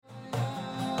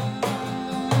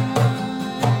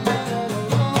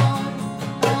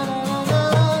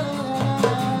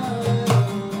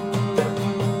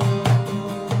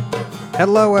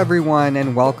Hello everyone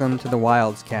and welcome to the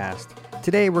Wilds Cast.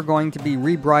 Today we're going to be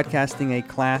rebroadcasting a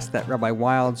class that Rabbi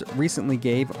Wilds recently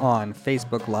gave on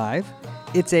Facebook Live.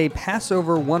 It's a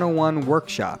Passover 101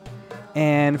 workshop,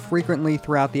 and frequently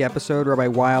throughout the episode Rabbi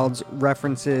Wilds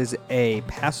references a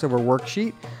Passover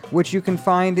worksheet, which you can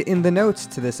find in the notes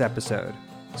to this episode.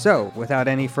 So, without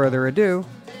any further ado,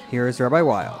 here is Rabbi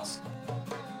Wilds.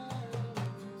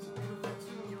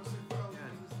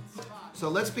 So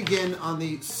let's begin on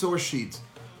the source sheet,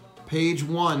 page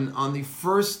 1, on the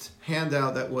first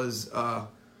handout that was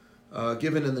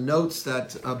given in the notes that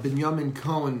Binyamin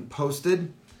Cohen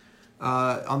posted.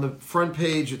 On the front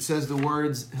page, it says the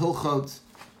words Hilchot,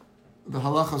 the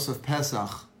halachos of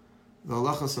Pesach, the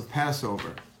halachos of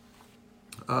Passover.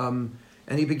 And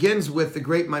he begins with the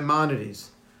great Maimonides.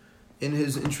 In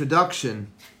his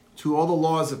introduction to all the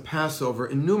laws of Passover,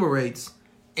 enumerates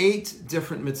 8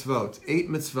 different mitzvot, 8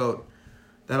 mitzvot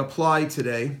that apply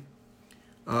today,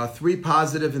 3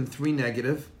 positive and 3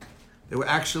 negative. There were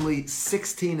actually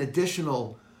 16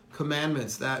 additional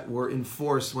commandments that were in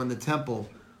force when the temple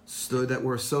stood that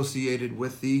were associated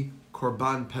with the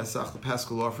Korban Pesach, the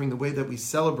Paschal offering. The way that we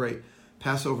celebrate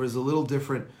Passover is a little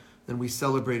different than we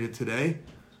celebrate it today.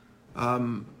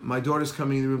 My daughter's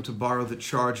coming in the room to borrow the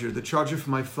charger for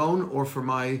my phone or for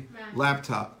my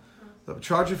laptop. The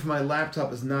charger for my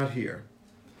laptop is not here.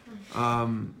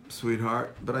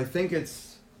 Sweetheart, but I think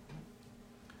it's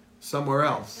somewhere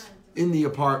else in the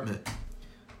apartment. I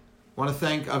want to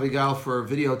thank Abigail for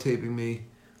videotaping me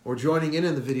or joining in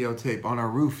the videotape on our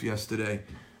roof yesterday.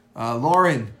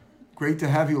 Lauren, great to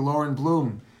have you, Lauren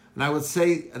Bloom. And I would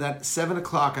say that 7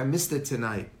 o'clock, I missed it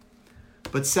tonight,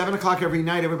 but 7 o'clock every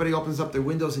night, everybody opens up their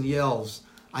windows and yells.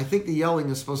 I think the yelling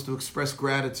is supposed to express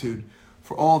gratitude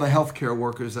for all the healthcare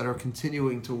workers that are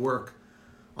continuing to work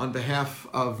on behalf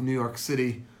of New York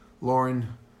City.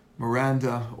 Lauren,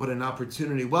 Miranda, what an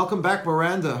opportunity. Welcome back,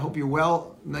 Miranda. Hope you're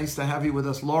well. Nice to have you with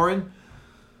us, Lauren.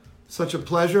 Such a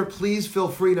pleasure. Please feel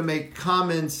free to make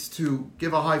comments, to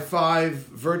give a high five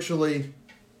virtually,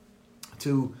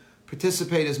 to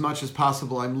participate as much as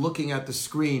possible. I'm looking at the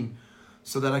screen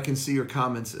so that I can see your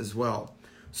comments as well.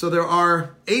 So there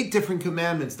are 8 different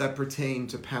commandments that pertain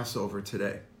to Passover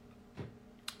today.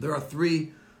 There are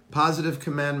 3 positive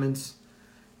commandments,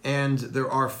 and there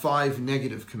are 5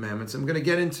 negative commandments. I'm going to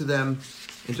get into them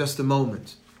in just a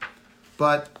moment.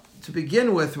 But to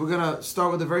begin with, we're going to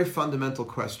start with a very fundamental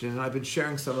question, and I've been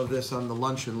sharing some of this on the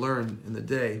Lunch and Learn in the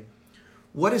day.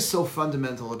 What is so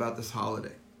fundamental about this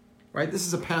holiday? Right? This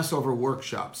is a Passover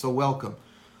workshop, so welcome.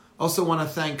 Also want to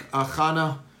thank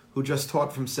Achana, who just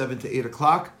taught from 7 to 8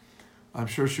 o'clock. I'm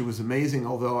sure she was amazing,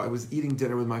 although I was eating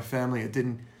dinner with my family. I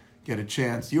didn't get a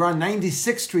chance. You're on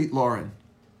 96th Street, Lauren.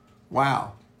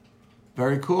 Wow.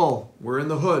 Very cool. We're in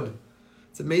the hood.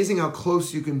 It's amazing how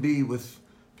close you can be with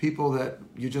people that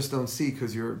you just don't see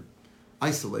because you're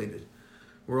isolated.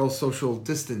 We're all social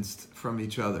distanced from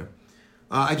each other.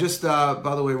 I just,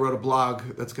 by the way, wrote a blog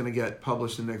that's going to get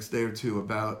published the next day or two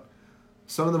about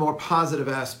some of the more positive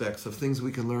aspects of things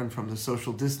we can learn from the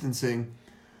social distancing.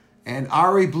 And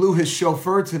Ari blew his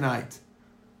shofar tonight.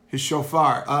 His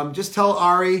shofar. Just tell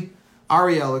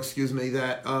Ariel,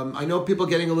 that I know people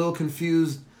getting a little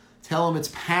confused. Tell him it's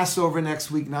Passover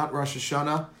next week, not Rosh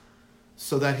Hashanah,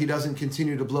 so that he doesn't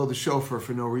continue to blow the shofar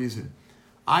for no reason.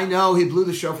 I know he blew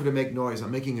the shofar to make noise. I'm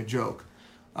making a joke.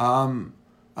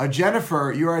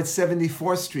 Jennifer, you're at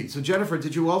 74th Street. So Jennifer,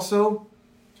 did you also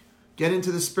get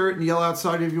into the spirit and yell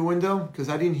outside of your window? Because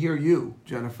I didn't hear you,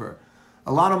 Jennifer.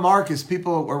 Alana Marcus,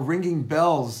 people are ringing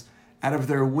bells out of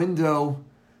their window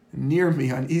near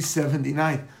me on East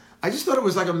 79th. I just thought it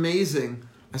was amazing.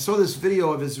 I saw this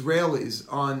video of Israelis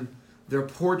on their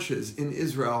porches in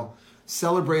Israel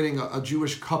celebrating a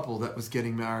Jewish couple that was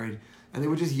getting married. And they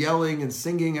were just yelling and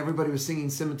singing. Everybody was singing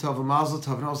Simon Tov and Mazel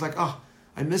Tov. And I was like, I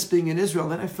miss being in Israel.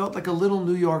 Then I felt like a little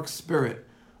New York spirit.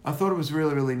 I thought it was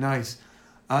really, really nice.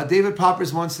 David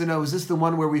Poppers wants to know, is this the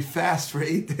one where we fast for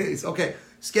 8 days? Okay,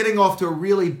 it's getting off to a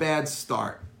really bad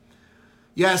start.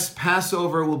 Yes,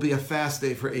 Passover will be a fast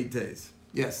day for 8 days.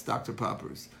 Yes, Dr.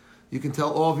 Poppers. You can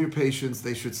tell all of your patients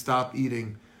they should stop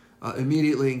eating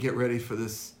immediately and get ready for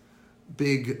this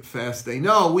big fast day.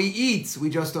 No, we eat. We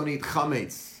just don't eat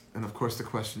chametz. And of course the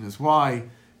question is why.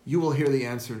 You will hear the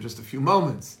answer in just a few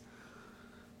moments.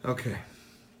 Okay.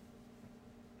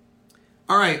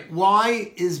 All right.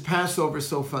 Why is Passover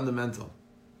so fundamental?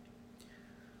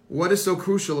 What is so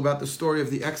crucial about the story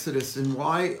of the Exodus, and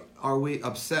why are we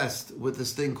obsessed with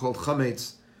this thing called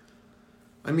chametz?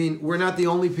 I mean, we're not the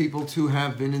only people to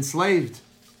have been enslaved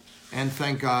and,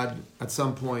 thank God, at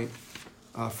some point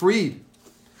freed.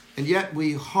 And yet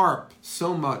we harp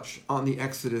so much on the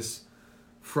Exodus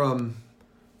from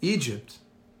Egypt.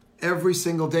 Every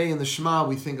single day in the Shema,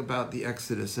 we think about the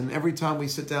Exodus. And every time we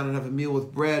sit down and have a meal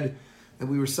with bread, and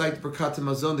we recite the Birkat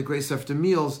HaMazon, the grace after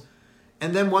meals,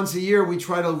 and then once a year, we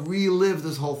try to relive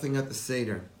this whole thing at the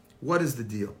Seder. What is the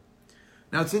deal?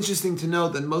 Now, it's interesting to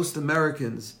note that most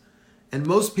Americans and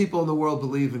most people in the world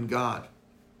believe in God.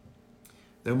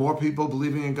 There are more people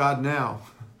believing in God now,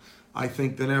 I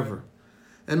think, than ever.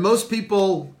 And most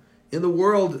people in the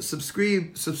world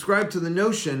subscribe to the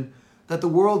notion that the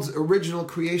world's original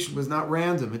creation was not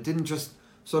random. It didn't just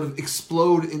sort of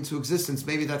explode into existence.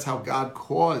 Maybe that's how God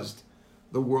caused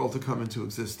the world to come into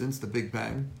existence, the Big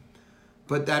Bang.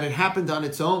 But that it happened on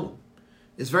its own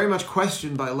is very much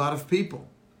questioned by a lot of people.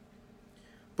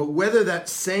 But whether that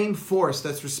same force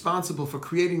that's responsible for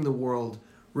creating the world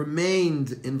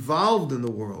remained involved in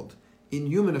the world, in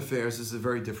human affairs, is a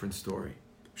very different story.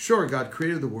 Sure, God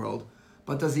created the world,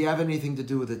 but does he have anything to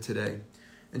do with it today?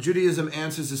 And Judaism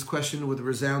answers this question with a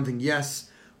resounding yes.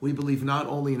 We believe not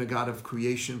only in a God of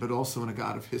creation, but also in a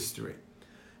God of history.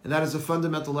 And that is a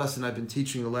fundamental lesson I've been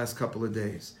teaching the last couple of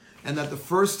days. And that the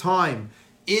first time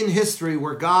in history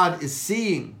where God is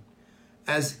seeing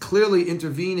as clearly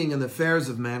intervening in the affairs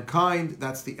of mankind,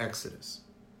 that's the Exodus.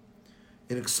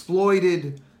 An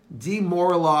exploited,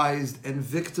 demoralized, and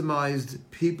victimized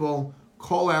people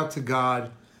call out to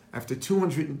God after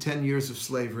 210 years of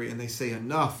slavery, and they say,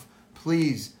 enough,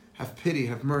 please, have pity,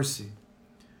 have mercy.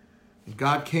 And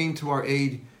God came to our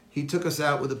aid. He took us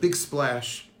out with a big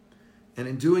splash, and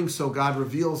in doing so, God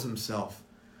reveals himself,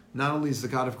 not only as the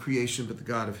God of creation, but the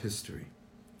God of history.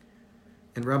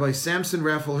 And Rabbi Samson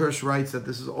Raphael Hirsch writes that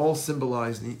this is all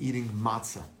symbolized in eating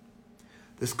matzah,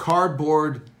 this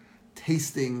cardboard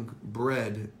tasting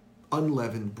bread,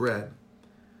 unleavened bread.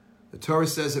 The Torah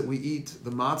says that we eat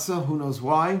the matzah. Who knows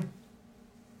why?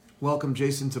 Welcome,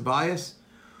 Jason Tobias.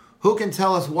 Who can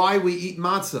tell us why we eat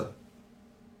matzah?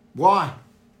 Why?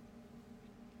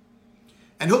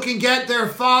 And who can get their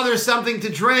father something to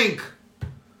drink?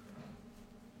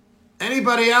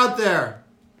 Anybody out there?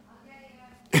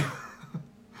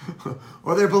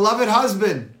 Or their beloved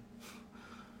husband?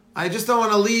 I just don't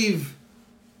want to leave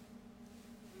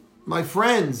my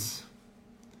friends.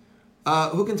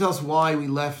 Who can tell us why we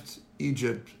left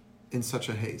Egypt in such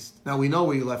a haste? Now, we know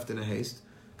we left in a haste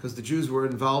because the Jews were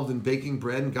involved in baking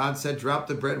bread, and God said, drop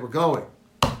the bread, we're going.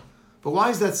 But why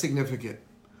is that significant?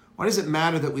 Why does it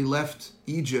matter that we left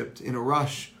Egypt in a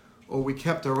rush or we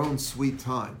kept our own sweet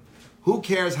time? Who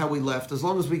cares how we left as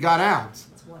long as we got out?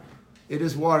 It's water. It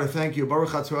is water. Thank you. Baruch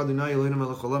atah Adonai Eloheinu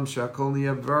melech haolam she'akol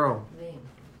niyeh b'dvaro.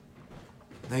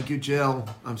 Thank you, Jill.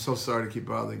 I'm so sorry to keep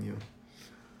bothering you.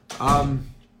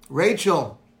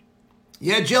 Rachel.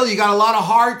 Yeah, Jill, you got a lot of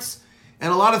hearts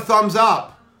and a lot of thumbs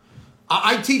up.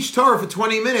 I teach Torah for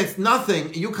 20 minutes,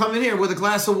 nothing. You come in here with a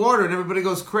glass of water and everybody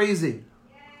goes crazy.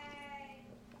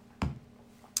 Yay.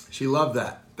 She loved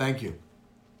that. Thank you.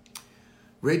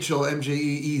 Rachel, MJE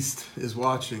East, is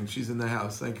watching. She's in the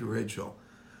house. Thank you, Rachel.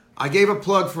 I gave a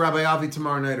plug for Rabbi Avi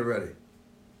tomorrow night already.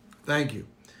 Thank you.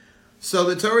 So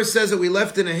the Torah says that we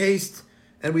left in a haste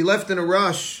and we left in a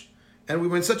rush. And we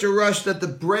were in such a rush that the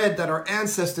bread that our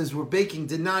ancestors were baking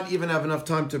did not even have enough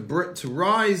time to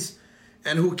rise.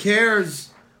 And who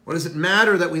cares? What does it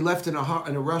matter that we left in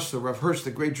a rush? So Rav Hirsch,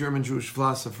 the great German Jewish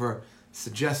philosopher,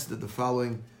 suggested the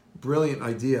following brilliant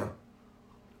idea.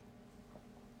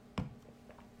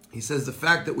 He says the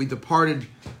fact that we departed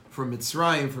from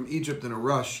Mitzrayim, from Egypt, in a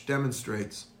rush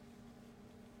demonstrates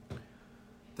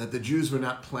that the Jews were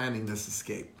not planning this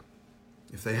escape.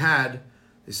 If they had,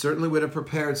 they certainly would have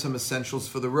prepared some essentials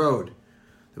for the road.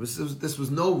 This was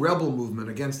no rebel movement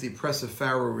against the oppressive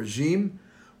Pharaoh regime.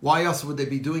 Why else would they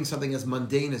be doing something as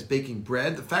mundane as baking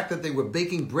bread? The fact that they were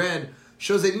baking bread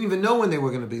shows they didn't even know when they were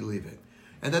going to be leaving.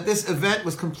 And that this event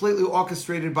was completely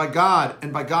orchestrated by God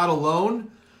and by God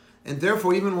alone. And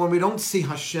therefore, even when we don't see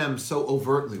Hashem so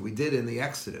overtly, we did in the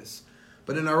Exodus,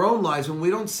 but in our own lives, when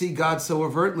we don't see God so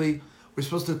overtly, we're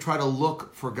supposed to try to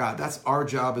look for God. That's our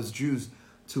job as Jews,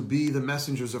 to be the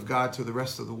messengers of God to the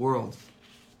rest of the world.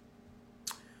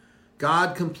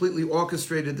 God completely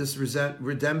orchestrated this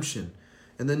redemption.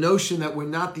 And the notion that we're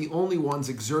not the only ones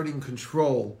exerting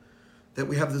control, that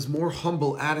we have this more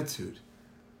humble attitude.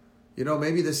 You know,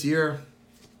 maybe this year,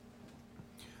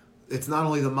 it's not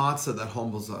only the matzah that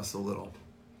humbles us a little,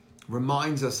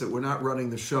 reminds us that we're not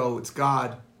running the show, it's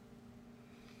God.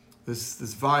 This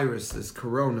virus, this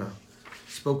corona.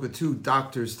 Spoke with 2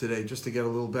 doctors today just to get a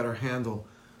little better handle,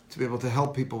 to be able to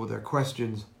help people with their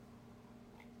questions.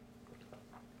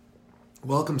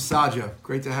 Welcome, Saja.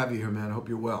 Great to have you here, man. I hope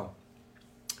you're well.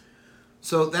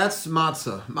 So that's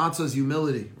matzah. Matzah is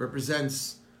humility,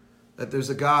 represents that there's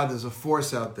a God, there's a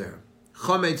force out there.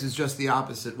 Chametz is just the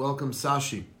opposite. Welcome,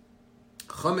 Sashi.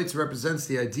 Chametz represents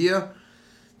the idea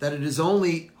that it is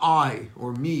only I,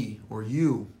 or me, or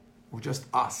you, or just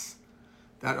us,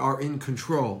 that are in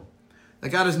control. That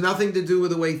God has nothing to do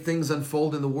with the way things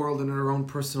unfold in the world and in our own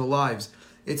personal lives.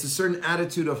 It's a certain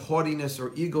attitude of haughtiness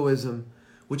or egoism,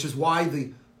 which is why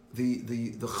the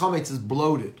chametz is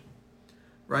bloated,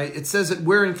 right? It says that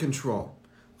we're in control.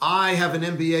 I have an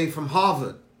MBA from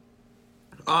Harvard.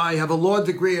 I have a law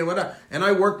degree and whatever, and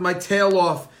I worked my tail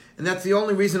off, and that's the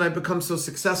only reason I've become so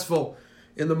successful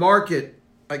in the market.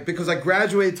 Because I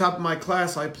graduated top of my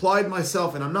class, I applied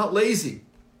myself, and I'm not lazy.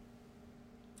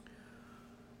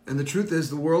 And the truth is,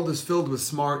 the world is filled with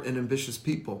smart and ambitious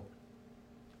people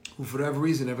who, for whatever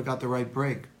reason, never got the right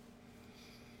break.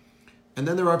 And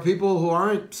then there are people who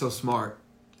aren't so smart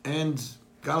and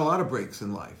got a lot of breaks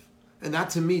in life. And that,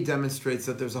 to me, demonstrates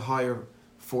that there's a higher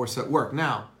force at work.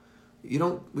 Now, we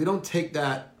don't take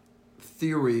that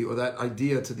theory or that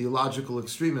idea to the illogical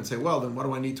extreme and say, well, then what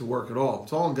do I need to work at all?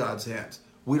 It's all in God's hands.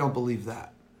 We don't believe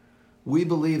that. We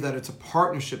believe that it's a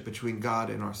partnership between God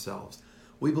and ourselves.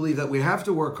 We believe that we have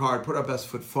to work hard, put our best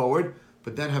foot forward,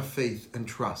 but then have faith and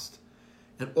trust.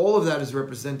 And all of that is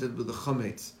represented with the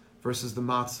chametz versus the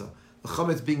matzah. The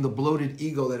chametz being the bloated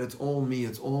ego that it's all me,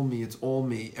 it's all me, it's all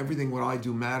me. Everything what I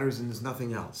do matters and there's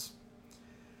nothing else.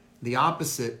 The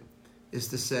opposite is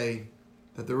to say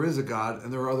that there is a God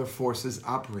and there are other forces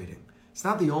operating. It's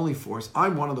not the only force.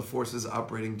 I'm one of the forces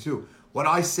operating too. What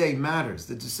I say matters.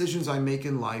 The decisions I make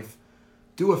in life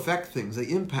do affect things. They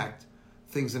impact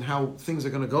things and how things are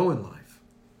going to go in life.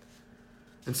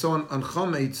 And so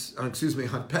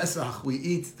on Pesach, we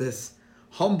eat this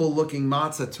humble-looking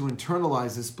matzah to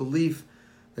internalize this belief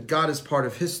that God is part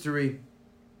of history,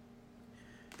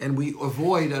 and we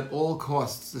avoid at all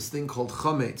costs this thing called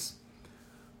chametz.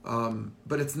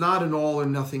 But it's not an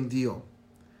all-or-nothing deal.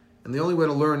 And the only way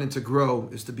to learn and to grow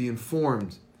is to be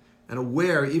informed and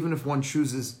aware, even if one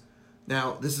chooses.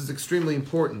 Now, this is extremely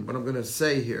important, what I'm going to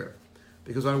say here,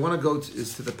 because what I want to go to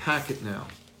is to the packet now.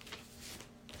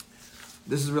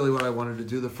 This is really what I wanted to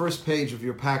do. The first page of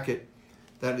your packet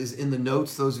that is in the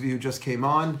notes, those of you who just came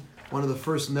on, one of the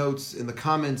first notes in the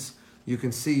comments, you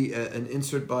can see an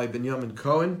insert by Binyamin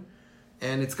Cohen,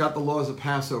 and it's got the laws of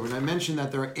Passover. And I mentioned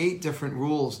that there are 8 different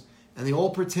rules, and they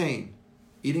all pertain: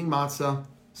 eating matzah,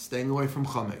 staying away from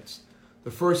chametz.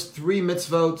 The first 3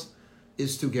 mitzvot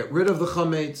is to get rid of the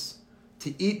chametz,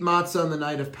 to eat matzah on the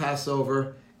night of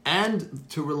Passover, and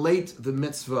to relate the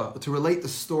mitzvah, to relate the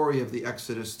story of the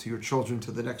Exodus to your children,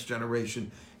 to the next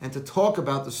generation, and to talk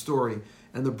about the story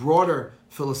and the broader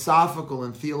philosophical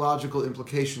and theological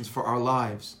implications for our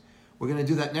lives. We're going to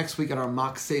do that next week at our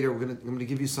mock Seder. I'm going to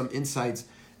give you some insights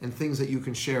and things that you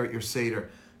can share at your Seder.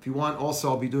 If you want, also,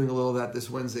 I'll be doing a little of that this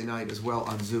Wednesday night as well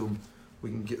on Zoom. We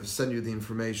can send you the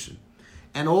information.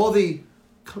 And all the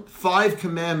 5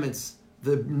 commandments,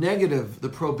 the negative, the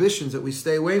prohibitions that we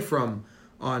stay away from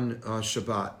on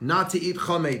Shabbat. Not to eat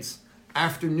chametz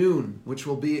afternoon, which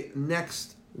will be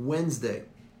next Wednesday,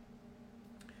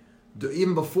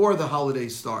 even before the holiday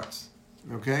starts.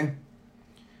 Okay?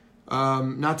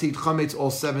 Not to eat chametz all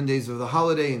 7 days of the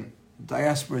holiday. In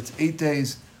diaspora, it's 8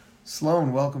 days.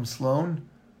 Sloan, welcome, Sloan.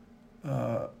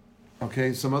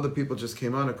 Okay, some other people just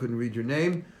came on. I couldn't read your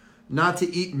name. Not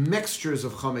to eat mixtures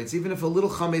of chametz. Even if a little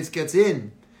chametz gets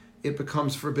in, it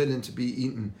becomes forbidden to be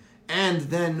eaten. And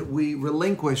then we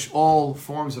relinquish all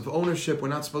forms of ownership. We're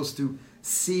not supposed to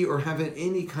see or have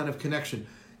any kind of connection.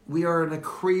 We are in a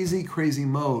crazy, crazy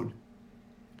mode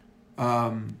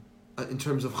in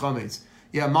terms of chametz.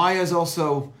 Yeah, Maya is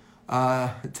also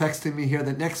texting me here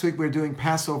that next week we're doing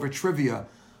Passover trivia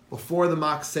before the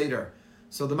mock Seder.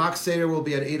 So the mock Seder will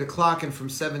be at 8 o'clock, and from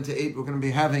 7 to 8 we're going to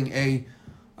be having a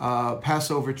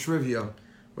Passover trivia,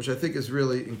 which I think is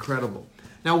really incredible.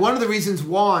 Now, one of the reasons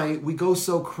why we go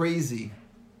so crazy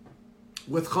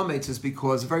with chametz is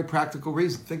because a very practical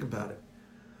reason. Think about it.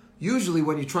 Usually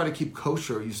when you try to keep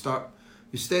kosher, you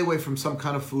stay away from some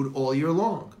kind of food all year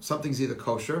long. Something's either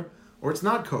kosher or it's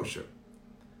not kosher.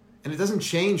 And it doesn't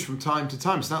change from time to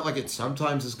time. It's not like it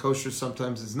sometimes is kosher,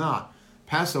 sometimes it's not.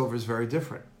 Passover is very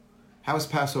different. How is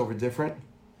Passover different?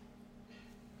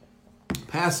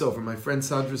 Passover, my friend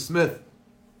Sandra Smith,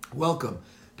 welcome.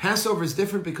 Passover is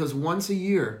different because once a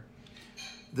year,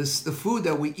 the food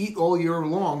that we eat all year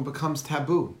long becomes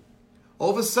taboo.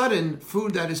 All of a sudden,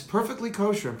 food that is perfectly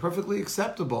kosher and perfectly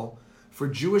acceptable for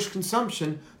Jewish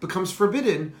consumption becomes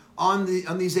forbidden on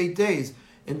these 8 days.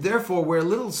 And therefore, we're a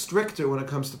little stricter when it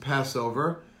comes to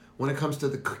Passover, when it comes to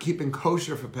keeping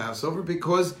kosher for Passover,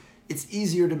 because it's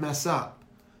easier to mess up.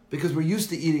 because we're used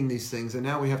to eating these things, and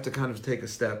now we have to kind of take a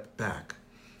step back.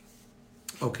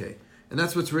 Okay, and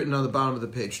that's what's written on the bottom of the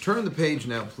page. Turn the page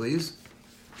now, please,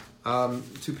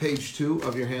 to page 2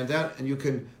 of your handout, and you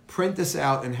can print this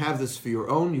out and have this for your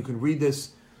own. You can read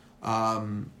this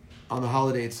on the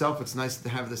holiday itself. It's nice to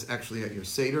have this actually at your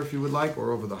Seder if you would like,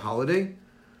 or over the holiday.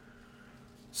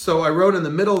 So I wrote in the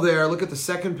middle there, look at the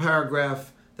second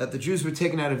paragraph, that the Jews were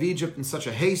taken out of Egypt in such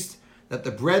a haste that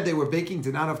the bread they were baking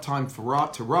did not have time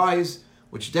to rise,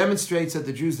 which demonstrates that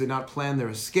the Jews did not plan their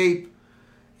escape,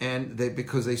 and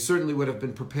because they certainly would have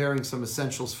been preparing some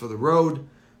essentials for the road.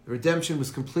 The redemption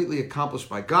was completely accomplished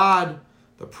by God.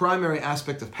 The primary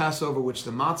aspect of Passover, which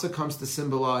the matzah comes to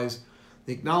symbolize,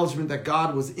 the acknowledgement that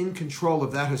God was in control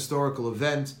of that historical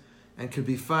event and could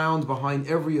be found behind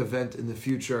every event in the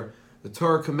future. The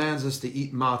Torah commands us to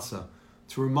eat matzah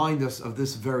to remind us of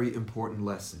this very important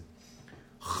lesson.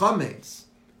 Chametz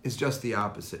is just the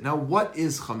opposite. Now, what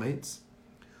is chametz?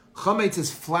 Chametz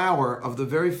is flour of the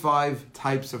very 5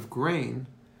 types of grain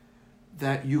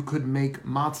that you could make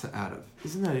matzah out of.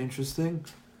 Isn't that interesting?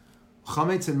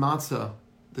 Chametz and matzah,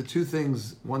 the two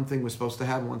things, one thing we're supposed to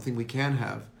have and one thing we can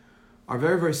have, are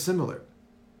very, very similar.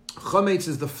 Chametz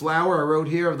is the flour, I wrote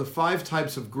here, of the 5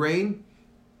 types of grain: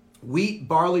 wheat,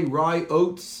 barley, rye,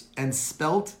 oats, and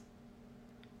spelt.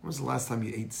 When was the last time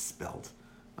you ate spelt?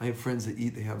 I have friends that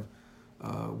they have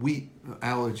wheat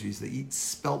allergies. They eat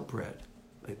spelt bread.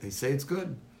 They say it's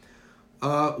good.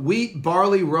 Wheat,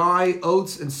 barley, rye,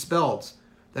 oats, and spelt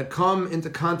that come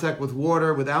into contact with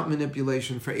water without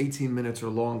manipulation for 18 minutes or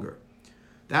longer.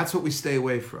 That's what we stay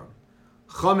away from.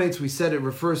 Chametz, we said, it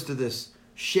refers to this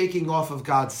shaking off of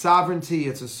God's sovereignty.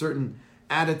 It's a certain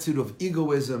attitude of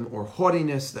egoism or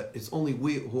haughtiness that it's only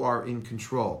we who are in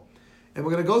control. And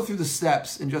we're going to go through the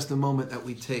steps in just a moment that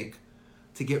we take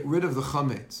to get rid of the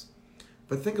chametz.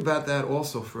 But think about that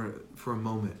also for a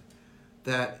moment,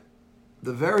 that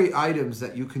the very items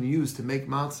that you can use to make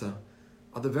matzah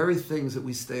are the very things that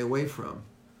we stay away from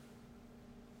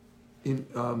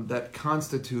that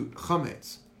constitute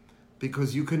chametz.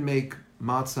 Because you can make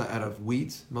matzah out of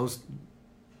wheat. Most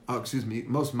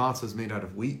matzah is made out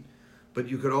of wheat. But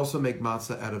you could also make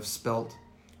matzah out of spelt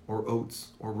or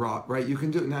oats or rot, right? You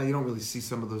can do it now. You don't really see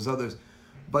some of those others.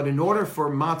 But in order for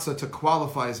matzah to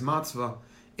qualify as matzah,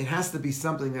 it has to be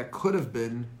something that could have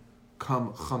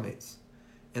become chametz.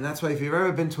 And that's why if you've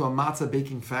ever been to a matzah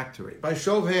baking factory, by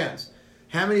show of hands,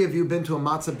 how many of you have been to a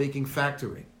matzah baking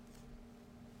factory?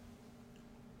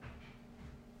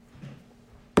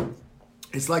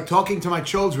 It's like talking to my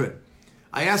children.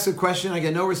 I ask a question, I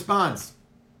get no response.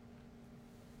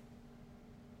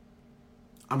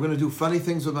 I'm going to do funny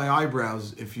things with my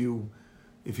eyebrows if you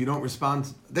don't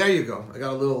respond. There you go. I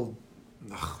got a little,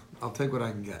 I'll take what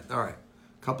I can get. All right.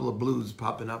 A couple of blues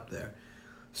popping up there.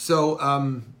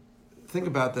 So think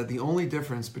about that. The only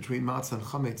difference between matzah and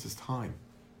chametz is time.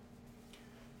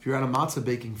 If you're at a matzah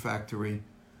baking factory,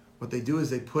 what they do is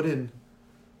they put in,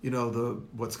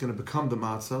 what's going to become the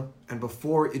matzah, and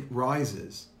before it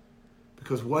rises,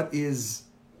 because what is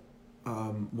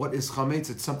chametz?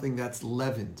 It's something that's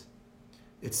leavened.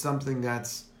 It's something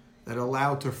that's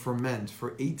allowed to ferment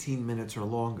for 18 minutes or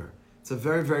longer. It's a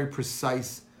very, very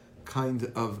precise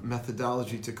kind of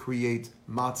methodology to create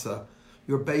matzah.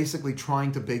 You're basically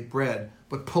trying to bake bread,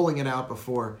 but pulling it out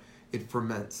before it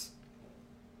ferments.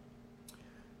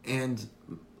 And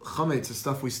chametz, the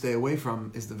stuff we stay away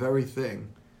from, is the very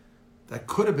thing that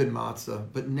could have been matzah,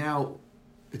 but now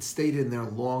it stayed in there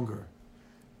longer.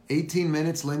 18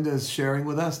 minutes, Linda is sharing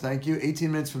with us, thank you. 18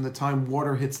 minutes from the time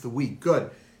water hits the wheat. Good.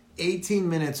 18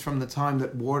 minutes from the time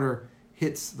that water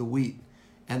hits the wheat.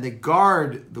 And they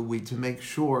guard the wheat to make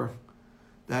sure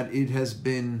that it has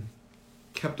been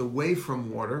kept away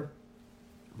from water.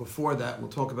 Before that, we'll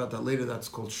talk about that later, that's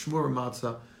called shmura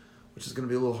matzah, which is going to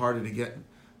be a little harder to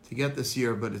get this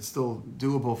year, but it's still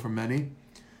doable for many.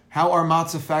 How are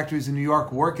matzah factories in New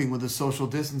York working with the social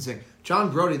distancing?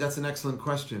 John Brody, that's an excellent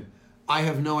question. I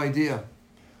have no idea.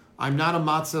 I'm not a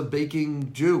matzah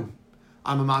baking Jew.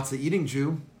 I'm a matzah eating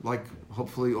Jew, like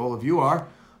hopefully all of you are.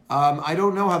 I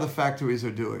don't know how the factories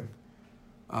are doing.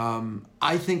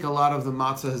 I think a lot of the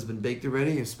matzah has been baked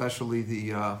already, especially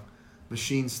the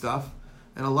machine stuff.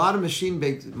 And a lot of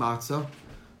machine-baked matzah.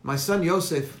 My son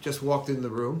Yosef just walked in the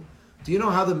room. Do you know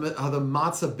how the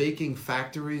matzah baking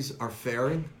factories are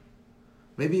faring?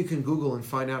 Maybe you can Google and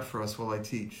find out for us while I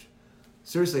teach.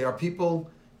 Seriously, are people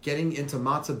getting into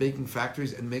matzah baking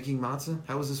factories and making matzah?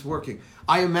 How is this working?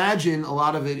 I imagine a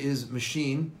lot of it is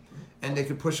machine, and they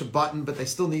could push a button, but they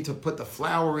still need to put the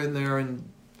flour in there, and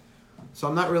so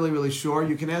I'm not really sure.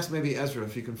 You can ask maybe Ezra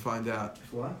if you can find out.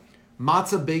 What?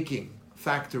 Matzah baking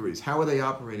factories? How are they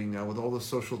operating now with all the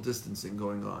social distancing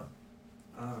going on?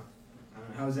 I don't know.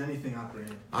 How's anything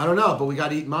operating? I don't know, but we got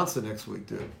to eat matzah next week,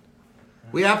 dude.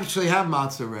 We actually have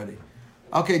matzah ready.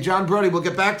 Okay, John Brody, we'll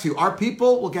get back to you. Our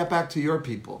people will get back to your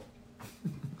people.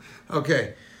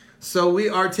 Okay, so we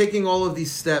are taking all of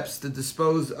these steps to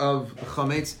dispose of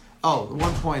chametz. Oh, the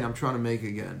one point I'm trying to make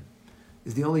again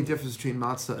is the only difference between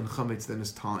matzah and chametz then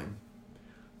is time.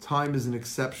 Time is an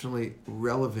exceptionally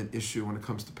relevant issue when it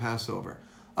comes to Passover.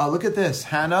 Look at this.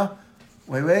 Hannah,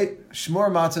 wait.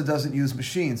 Shmur matzah doesn't use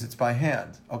machines. It's by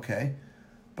hand. Okay.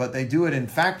 But they do it in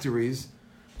factories.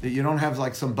 That you don't have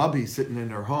like some bubby sitting in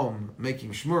her home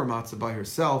making shmur matzah by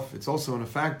herself. It's also in a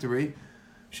factory.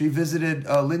 She visited,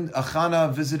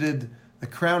 Achana visited the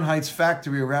Crown Heights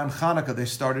factory around Hanukkah. They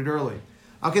started early.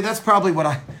 Okay, that's kind of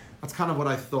what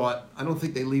I thought. I don't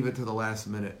think they leave it to the last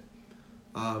minute.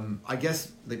 I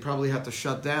guess they probably have to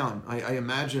shut down. I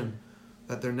imagine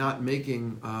that they're not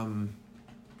making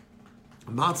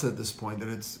matzah at this point,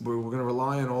 that we're going to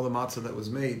rely on all the matzah that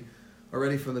was made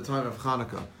already from the time of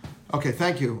Hanukkah. Okay,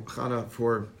 thank you, Chana,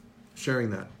 for sharing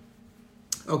that.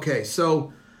 Okay,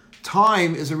 so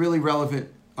time is a really relevant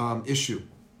issue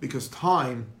because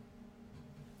time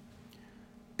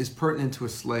is pertinent to a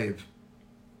slave.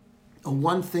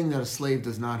 One thing that a slave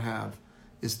does not have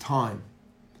is time.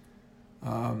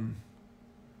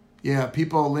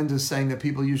 Linda's saying that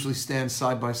people usually stand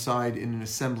side by side in an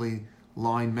assembly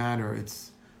line manner.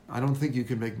 I don't think you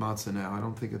can make matzah now. I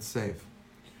don't think it's safe.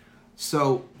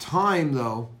 So time,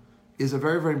 though, is a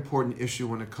very, very important issue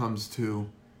when it comes to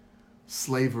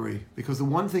slavery, because the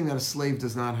one thing that a slave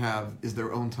does not have is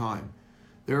their own time.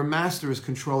 Their master is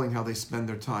controlling how they spend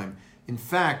their time. In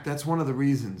fact, that's one of the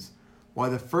reasons why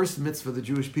the first mitzvah the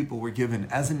Jewish people were given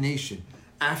as a nation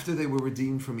after they were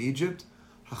redeemed from Egypt,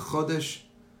 HaChodesh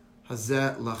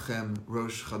Hazeh Lachem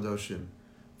Rosh Chadoshim,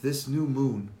 this new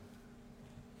moon,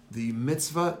 the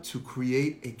mitzvah to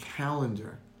create a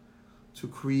calendar, to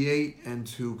create and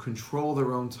to control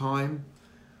their own time,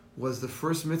 was the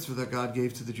first mitzvah that God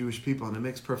gave to the Jewish people. And it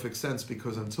makes perfect sense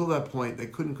because until that point, they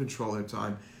couldn't control their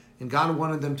time. And God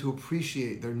wanted them to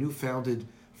appreciate their newfounded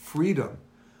freedom.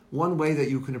 One way that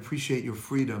you can appreciate your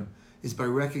freedom is by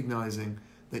recognizing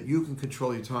that you can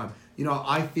control your time. You know,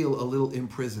 I feel a little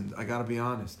imprisoned, I gotta be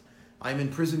honest. I'm in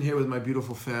prison here with my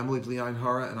beautiful family, Bli Ayin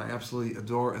Hara, and I absolutely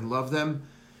adore and love them.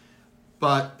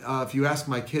 But if you ask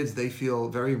my kids, they feel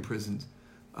very imprisoned.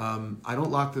 I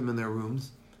don't lock them in their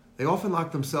rooms. They often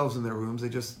lock themselves in their rooms. They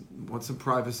just want some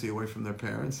privacy away from their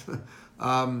parents.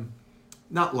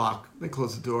 Not lock, they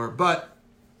close the door. But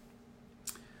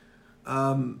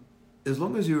as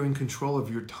long as you're in control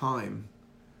of your time,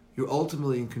 you're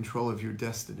ultimately in control of your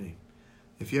destiny.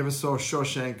 If you ever saw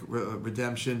Shawshank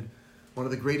Redemption, one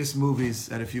of the greatest movies,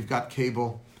 and if you've got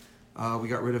cable, we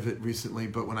got rid of it recently,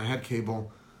 but when I had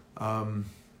cable,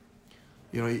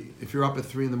 if you're up at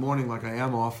 3 a.m, like I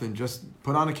am often, just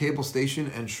put on a cable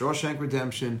station and Shawshank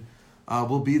Redemption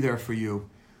will be there for you.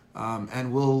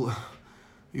 And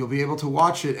you'll be able to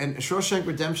watch it. And Shawshank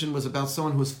Redemption was about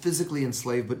someone who was physically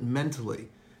enslaved, but mentally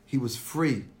he was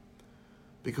free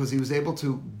because he was able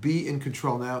to be in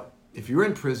control. Now, if you're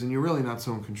in prison, you're really not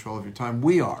so in control of your time.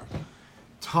 We are.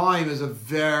 Time is a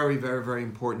very, very, very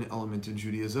important element in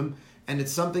Judaism, and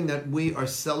it's something that we are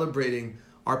celebrating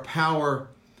our power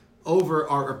over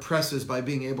our oppressors by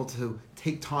being able to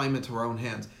take time into our own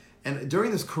hands. And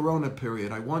during this Corona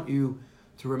period, I want you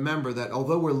to remember that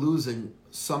although we're losing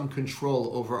some control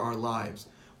over our lives,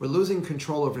 we're losing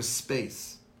control over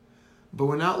space, but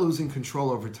we're not losing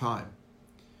control over time.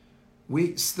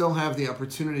 We still have the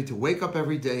opportunity to wake up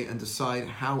every day and decide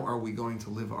how are we going to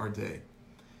live our day.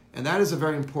 And that is a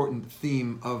very important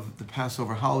theme of the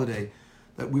Passover holiday,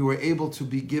 that we were able to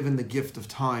be given the gift of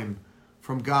time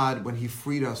from God when He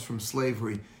freed us from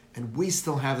slavery. And we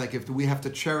still have that gift. We have to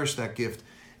cherish that gift.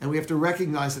 And we have to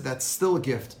recognize that that's still a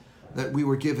gift that we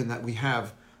were given, that we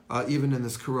have, even in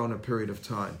this Corona period of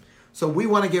time. So we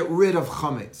want to get rid of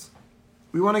chametz.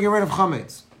 We want to get rid of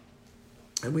chametz.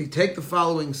 And we take the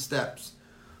following steps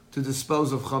to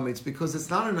dispose of chametz, because it's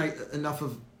not enough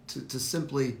to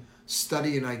simply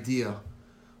study an idea.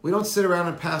 We don't sit around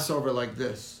on Passover like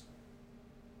this.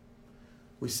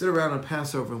 We sit around on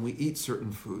Passover and we eat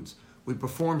certain foods. We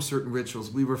perform certain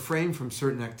rituals. We refrain from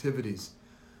certain activities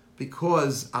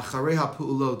because acharei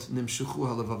ha'pu'ulot nimshuchu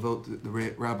halavavot,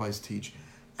 the rabbis teach.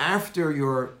 After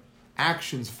your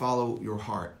actions follow your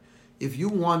heart. If you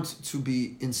want to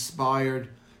be inspired,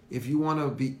 if you want to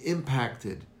be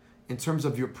impacted in terms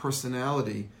of your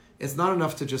personality, it's not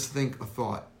enough to just think a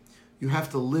thought. You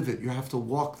have to live it. You have to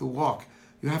walk the walk.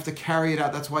 You have to carry it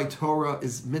out. That's why Torah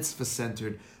is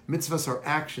mitzvah-centered. Mitzvahs are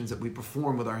actions that we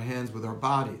perform with our hands, with our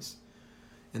bodies.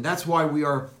 And that's why we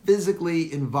are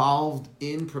physically involved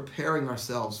in preparing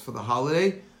ourselves for the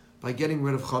holiday by getting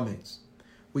rid of chametz.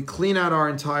 We clean out our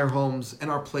entire homes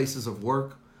and our places of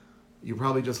work. You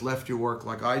probably just left your work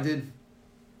like I did.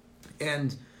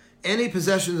 And any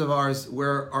possessions of ours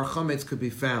where our chametz could be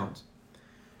found.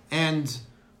 And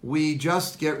we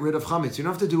just get rid of chametz. You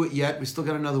don't have to do it yet. We still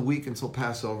got another week until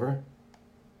Passover.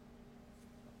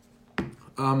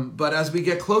 But as we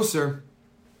get closer,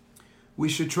 we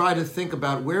should try to think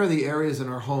about where are the areas in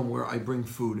our home where I bring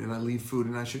food and I leave food,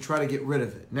 and I should try to get rid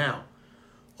of it. Now,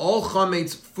 all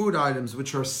chametz food items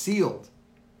which are sealed,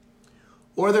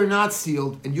 or they're not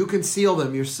sealed, and you can seal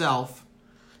them yourself,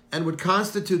 and would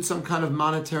constitute some kind of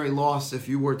monetary loss if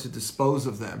you were to dispose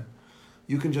of them,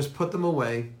 you can just put them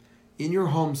away in your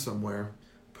home somewhere,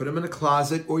 put them in a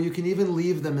closet, or you can even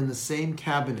leave them in the same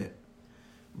cabinet,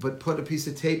 but put a piece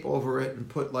of tape over it and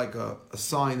put like a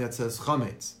sign that says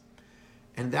chametz.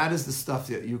 And that is the stuff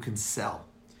that you can sell.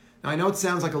 Now, I know it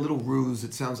sounds like a little ruse.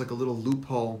 It sounds like a little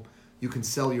loophole. You can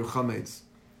sell your chametz.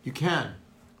 You can.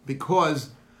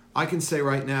 Because I can say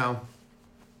right now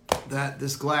that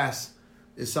this glass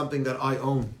is something that I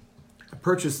own. I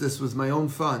purchased this with my own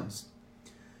funds.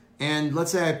 And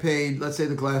let's say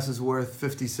the glass is worth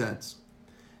 50 cents.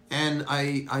 And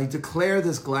I declare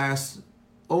this glass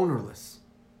ownerless.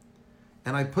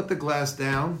 And I put the glass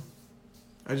down.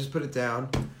 I just put it down.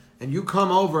 And you come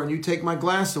over and you take my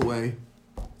glass away,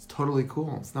 it's totally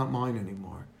cool. It's not mine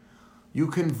anymore. You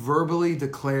can verbally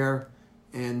declare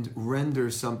and render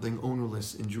something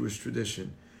ownerless in Jewish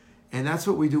tradition. And that's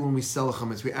what we do when we sell the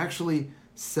chametz. We actually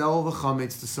sell the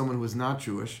chametz to someone who is not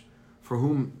Jewish, for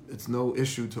whom it's no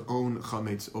issue to own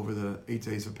chametz over the 8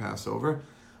 days of Passover.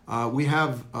 We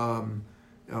have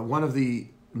one of the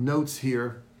notes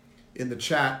here in the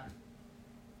chat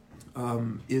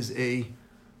is a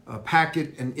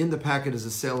packet, and in the packet is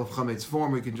a sale of chametz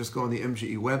form. We can just go on the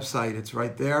MGE website. It's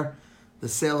right there. The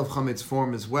sale of chametz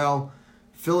form as well.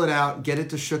 Fill it out, get it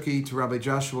to Shuki, to Rabbi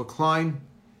Joshua Klein,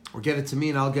 or get it to me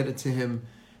and I'll get it to him.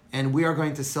 And we are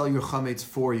going to sell your chametz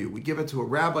for you. We give it to a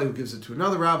rabbi who gives it to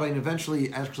another rabbi, and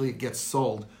eventually actually it gets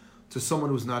sold to someone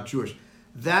who's not Jewish.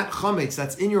 That chametz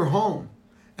that's in your home,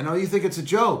 and now you think it's a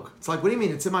joke. It's like, what do you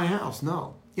mean? It's in my house.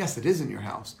 No. Yes, it is in your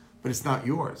house, but it's not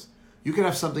yours. You can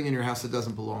have something in your house that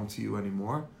doesn't belong to you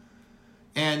anymore.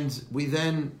 And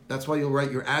that's why you'll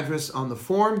write your address on the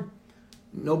form.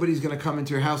 Nobody's going to come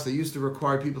into your house. They used to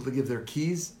require people to give their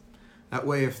keys. That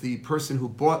way, if the person who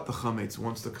bought the chametz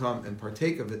wants to come and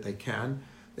partake of it, they can.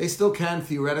 They still can,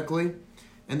 theoretically.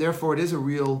 And therefore, it is a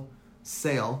real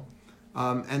sale.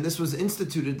 And this was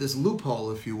instituted, this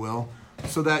loophole, if you will,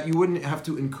 so that you wouldn't have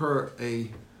to incur a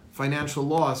financial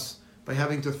loss by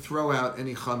having to throw out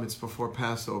any chametz before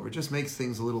Passover. It just makes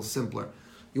things a little simpler.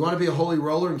 You want to be a holy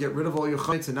roller and get rid of all your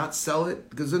chametz and not sell it?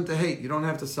 Gesund to hate. You don't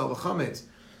have to sell the chametz.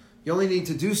 You only need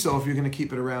to do so if you're going to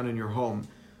keep it around in your home.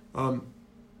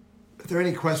 If there are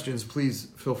any questions, please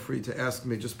feel free to ask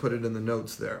me. Just put it in the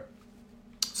notes there.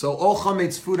 So all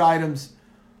chametz food items,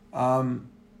 all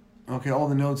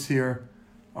the notes here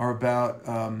are about,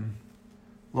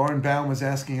 Lauren Baum was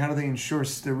asking, how do they ensure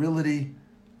sterile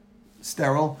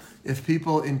if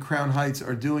people in Crown Heights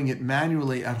are doing it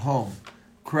manually at home?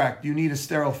 Correct. You need a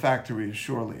sterile factory,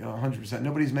 surely, 100%.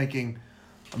 Nobody's making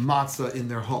a matzah in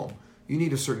their home. You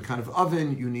need a certain kind of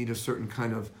oven. You need a certain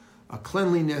kind of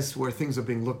cleanliness where things are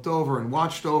being looked over and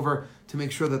watched over to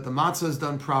make sure that the matzah is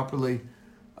done properly.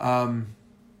 Now,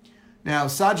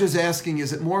 Saja's asking,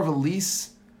 is it more of a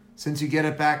lease since you get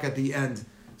it back at the end?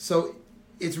 So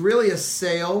it's really a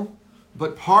sale,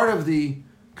 but part of the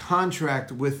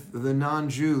contract with the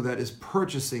non-Jew that is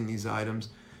purchasing these items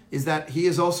is that he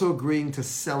is also agreeing to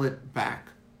sell it back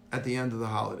at the end of the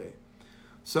holiday.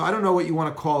 So I don't know what you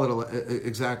want to call it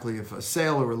exactly, if a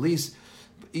sale or a lease.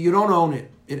 You don't own it.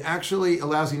 It actually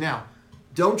allows you. Now,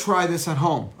 don't try this at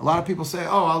home. A lot of people say,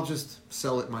 I'll just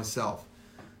sell it myself.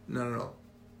 No.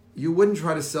 You wouldn't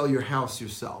try to sell your house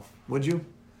yourself, would you?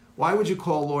 Why would you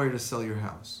call a lawyer to sell your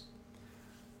house?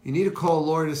 You need to call a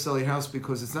lawyer to sell your house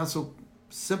because it's not so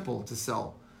simple to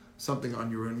sell something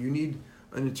on your own. You need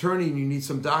an attorney and you need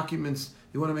some documents.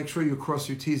 You want to make sure you cross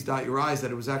your T's, dot your I's,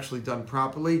 that it was actually done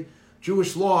properly.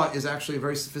 Jewish law is actually a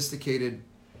very sophisticated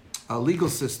legal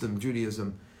system,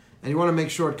 Judaism, and you want to make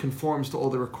sure it conforms to all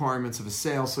the requirements of a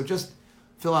sale. So just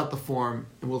fill out the form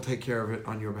and we'll take care of it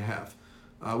on your behalf.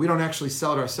 We don't actually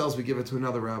sell it ourselves. We give it to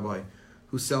another rabbi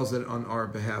who sells it on our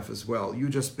behalf as well. You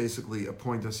just basically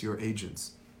appoint us your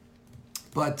agents.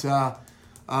 But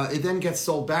it then gets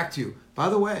sold back to you. By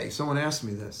the way, someone asked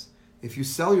me this. if you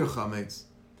sell your chametz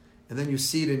and then you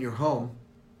see it in your home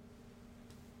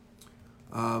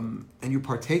and you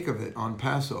partake of it on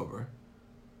Passover,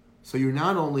 so you're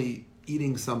not only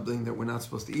eating something that we're not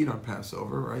supposed to eat on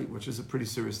Passover, right, which is a pretty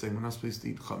serious thing. We're not supposed to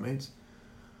eat chametz,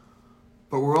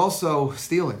 but we're also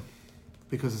stealing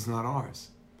because it's not ours.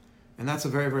 And that's a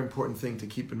very, very important thing to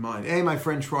keep in mind. Hey, my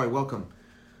friend Troy, welcome.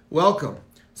 Welcome.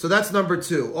 So that's number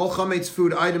 2. All chametz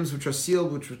food items which are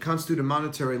sealed, which would constitute a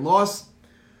monetary loss,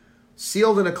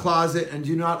 sealed in a closet and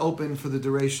do not open for the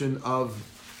duration of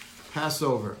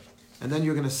Passover. And then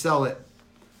you're going to sell it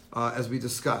as we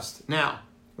discussed. Now,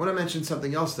 I want to mention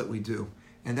something else that we do,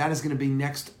 and that is going to be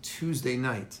next Tuesday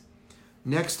night.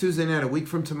 Next Tuesday night, a week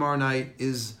from tomorrow night,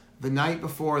 is the night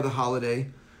before the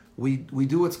holiday. We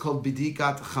do what's called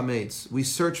bidikat chametz. We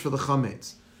search for the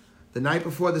chametz. The night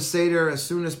before the Seder, as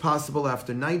soon as possible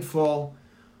after nightfall,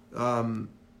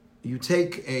 you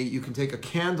can take a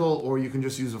candle or you can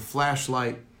just use a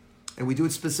flashlight. And we do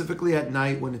it specifically at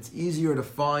night when it's easier to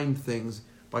find things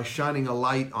by shining a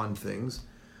light on things.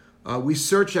 We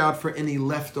search out for any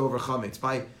leftover chametz.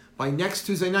 By next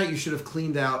Tuesday night, you should have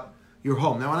cleaned out your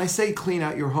home. Now, when I say clean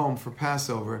out your home for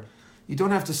Passover, you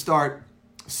don't have to start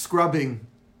scrubbing.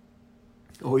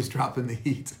 Always dropping the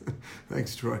heat.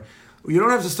 Thanks, Troy. You don't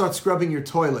have to start scrubbing your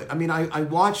toilet. I mean, I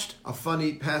watched a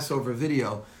funny Passover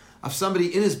video of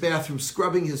somebody in his bathroom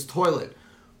scrubbing his toilet.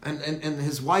 And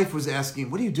his wife was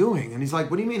asking, what are you doing? And he's like,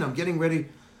 what do you mean? I'm getting ready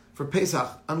for Pesach.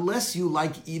 Unless you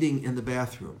like eating in the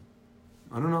bathroom.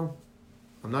 I don't know.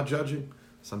 I'm not judging.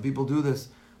 Some people do this.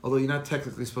 Although you're not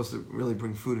technically supposed to really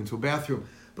bring food into a bathroom.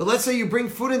 But let's say you bring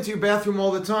food into your bathroom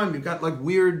all the time. You've got like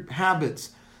weird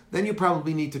habits. Then you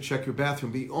probably need to check your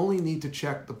bathroom. But you only need to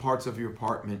check the parts of your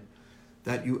apartment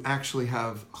that you actually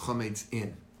have chametz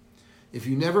in. If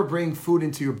you never bring food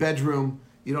into your bedroom,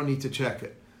 you don't need to check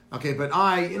it. Okay, but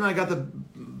I got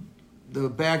the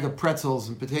bag of pretzels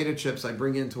and potato chips I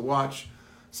bring in to watch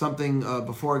something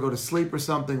before I go to sleep or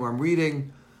something, or I'm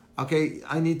reading. Okay,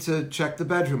 I need to check the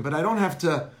bedroom, but I don't have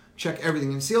to check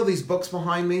everything. And see all these books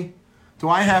behind me? Do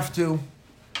I have to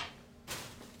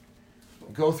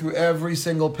go through every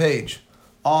single page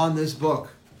on this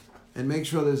book and make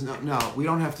sure there's no, we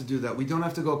don't have to do that. We don't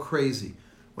have to go crazy.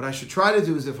 What I should try to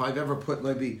do is if I've ever put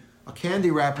maybe a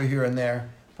candy wrapper here and there,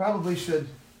 probably should,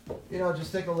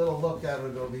 just take a little look at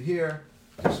it over here.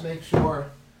 Just make sure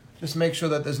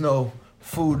that there's no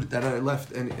food that I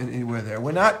left anywhere there.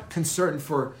 We're not concerned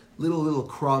for little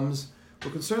crumbs.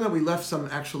 We're concerned that we left some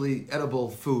actually edible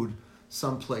food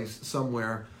someplace,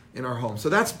 somewhere in our home. So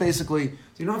that's basically,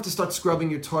 you don't have to start scrubbing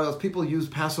your toilets. People use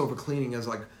Passover cleaning as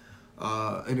like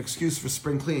an excuse for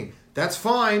spring cleaning. That's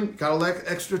fine. Got a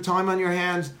extra time on your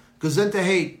hands. Gesund to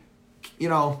hate.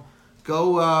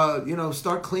 Go,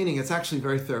 start cleaning. It's actually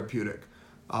very therapeutic.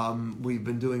 We've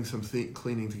been doing some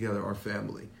cleaning together, our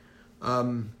family.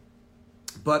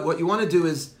 But what you want to do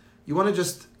is, you want to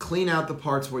just clean out the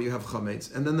parts where you have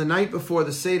chametz. And then the night before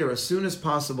the Seder, as soon as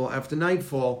possible, after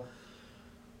nightfall,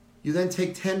 you then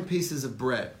take 10 pieces of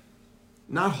bread.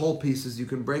 Not whole pieces. You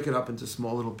can break it up into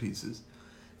small little pieces.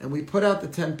 And we put out the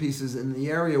 10 pieces in the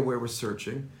area where we're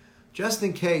searching, just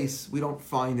in case we don't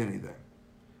find anything.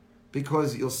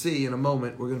 Because you'll see in a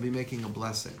moment, we're going to be making a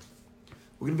blessing.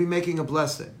 We're going to be making a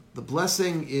blessing. The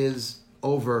blessing is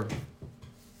over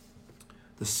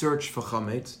the search for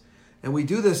chametz. And we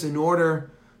do this in order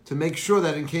to make sure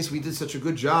that in case we did such a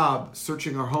good job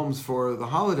searching our homes for the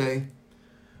holiday,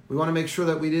 we want to make sure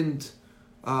that we didn't,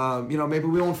 maybe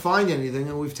we won't find anything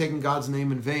and we've taken God's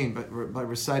name in vain by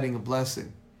reciting a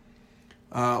blessing.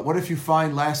 What if you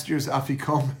find last year's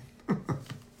afikomen? You're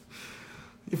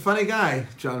a funny guy,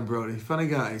 John Brody. Funny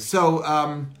guy. So,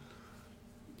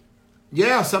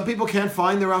 some people can't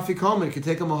find their afikomen. It could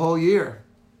take them a whole year.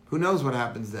 Who knows what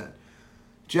happens then?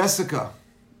 Jessica,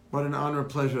 what an honor and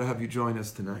pleasure to have you join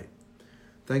us tonight.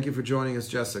 Thank you for joining us,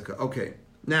 Jessica. Okay,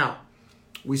 now,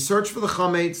 we search for the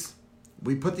chametz,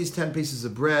 we put these 10 pieces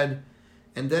of bread,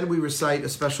 and then we recite a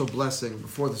special blessing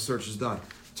before the search is done.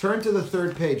 Turn to the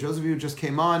third page. Those of you who just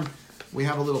came on, we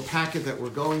have a little packet that we're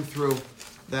going through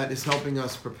that is helping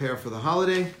us prepare for the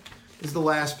holiday. This is the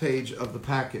last page of the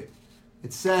packet.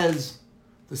 It says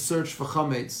the search for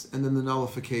chametz and then the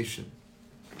nullification.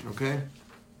 Okay?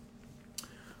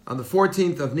 On the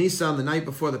 14th of Nisan, the night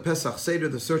before the Pesach Seder,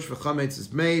 the search for chametz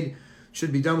is made.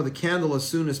 Should be done with a candle as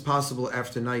soon as possible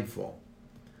after nightfall.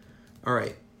 All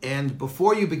right. And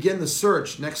before you begin the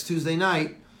search next Tuesday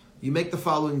night, you make the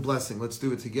following blessing. Let's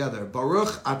do it together.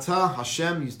 Baruch atah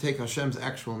Hashem. You take Hashem's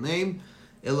actual name.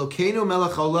 Elokeinu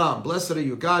melech haolam. Blessed are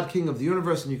you, God, King of the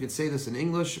universe. And you can say this in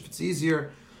English if it's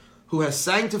easier. Who has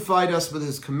sanctified us with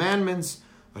His commandments,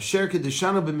 Asher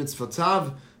kedishanu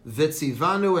b'mitzvotav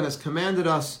v'tzivanu, and has commanded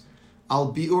us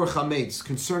al bi'ur chametz,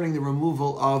 concerning the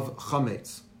removal of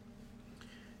chametz.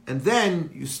 And then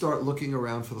you start looking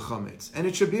around for the chametz. And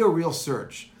it should be a real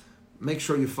search. Make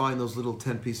sure you find those little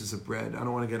 10 pieces of bread. I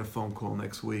don't want to get a phone call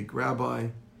next week. Rabbi,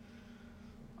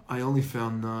 I only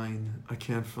found 9. I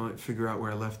can't figure out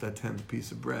where I left that 10th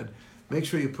piece of bread. Make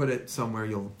sure you put it somewhere,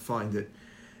 you'll find it.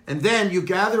 And then you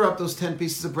gather up those 10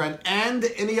 pieces of bread and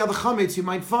any other chametz you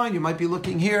might find. You might be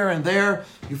looking here and there.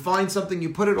 You find something, you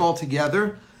put it all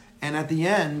together. And at the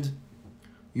end,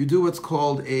 you do what's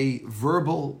called a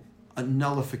verbal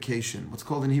nullification. What's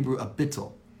called in Hebrew a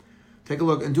bittul. Take a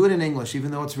look and do it in English,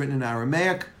 even though it's written in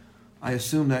Aramaic. I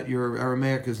assume that your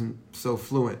Aramaic isn't so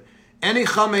fluent. Any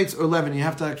chametz or leaven, you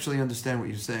have to actually understand what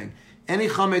you're saying. Any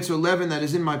chametz or leaven that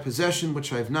is in my possession,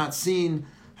 which I have not seen,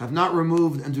 have not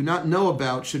removed, and do not know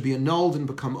about, should be annulled and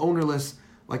become ownerless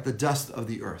like the dust of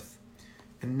the earth.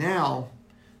 And now,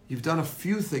 you've done a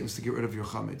few things to get rid of your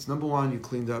chametz. Number 1, you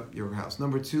cleaned up your house.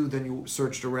 Number 2, then you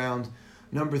searched around.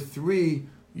 Number 3,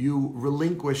 you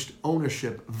relinquished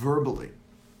ownership verbally.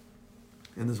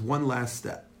 And there's one last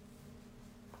step.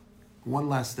 One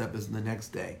last step is the next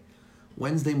day.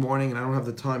 Wednesday morning, and I don't have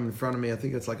the time in front of me, I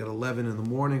think it's like at 11 in the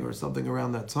morning or something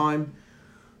around that time,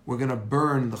 we're going to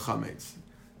burn the chametz.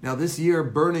 Now this year,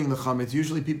 burning the chametz,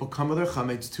 usually people come with their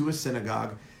chametz to a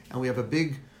synagogue, and we have a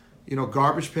big,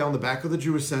 garbage pail in the back of the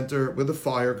Jewish center with a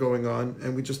fire going on,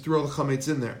 and we just throw the chametz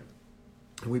in there,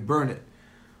 and we burn it.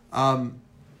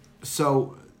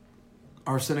 So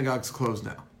our synagogue's closed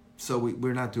now, so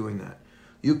we're not doing that.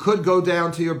 You could go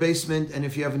down to your basement, and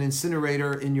if you have an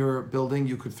incinerator in your building,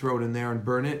 you could throw it in there and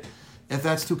burn it. If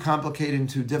that's too complicated and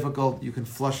too difficult, you can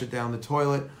flush it down the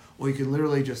toilet, or you can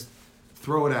literally just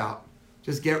throw it out.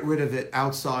 Just get rid of it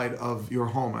outside of your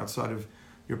home, outside of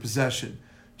your possession.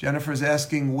 Jennifer's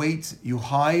asking, wait, you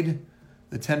hide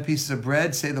the 10 pieces of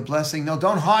bread, say the blessing. No,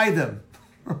 don't hide them.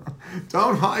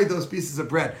 Don't hide those pieces of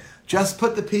bread. Just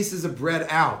put the pieces of bread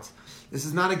out. This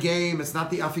is not a game. It's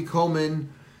not the afikomen.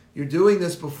 You're doing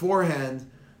this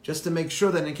beforehand just to make sure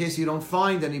that in case you don't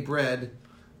find any bread,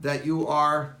 that you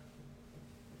are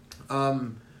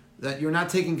that you're not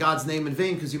taking God's name in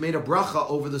vain because you made a bracha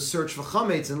over the search for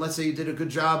chametz. And let's say you did a good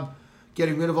job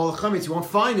getting rid of all the chametz, you won't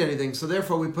find anything. So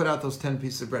therefore, we put out those 10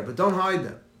 pieces of bread, but don't hide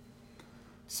them.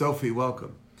 Sophie,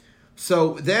 welcome.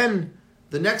 So then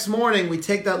the next morning, we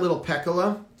take that little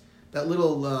pekala, that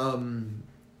little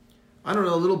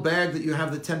little bag that you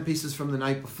have the 10 pieces from the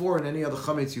night before and any other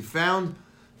chametz you found.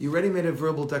 You already made a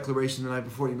verbal declaration the night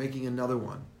before. You're making another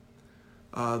one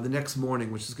the next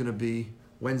morning, which is going to be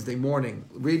Wednesday morning.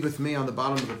 Read with me on the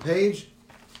bottom of the page.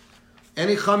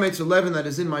 Any chametz or leaven that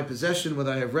is in my possession,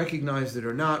 whether I have recognized it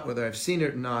or not, whether I've seen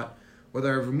it or not,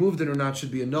 whether I've removed it or not,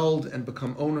 should be annulled and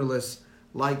become ownerless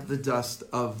like the dust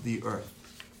of the earth.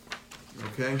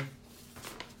 Okay?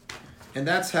 And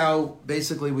that's how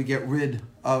basically we get rid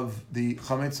of the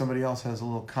chametz. Somebody else has a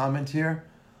little comment here.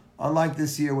 Unlike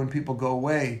this year when people go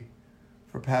away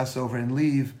for Passover and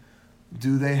leave,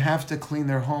 do they have to clean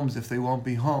their homes if they won't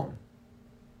be home?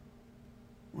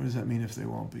 What does that mean if they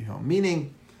won't be home?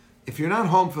 Meaning, if you're not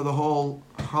home for the whole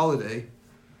holiday,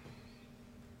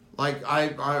 like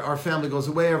our family goes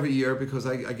away every year because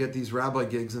I get these rabbi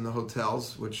gigs in the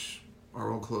hotels, which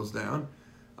are all closed down.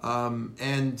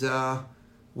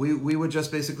 We would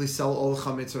just basically sell all the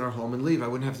chametz in our home and leave. I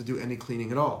wouldn't have to do any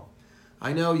cleaning at all.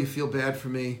 I know you feel bad for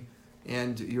me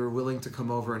and you're willing to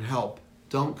come over and help.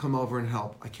 Don't come over and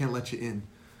help. I can't let you in.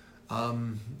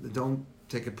 Don't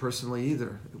take it personally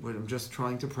either. I'm just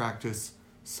trying to practice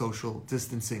social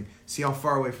distancing. See how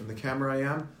far away from the camera I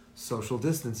am? Social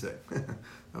distancing.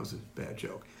 That was a bad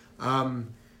joke.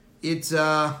 Just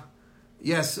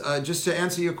to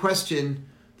answer your question,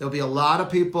 there'll be a lot of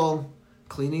people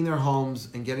cleaning their homes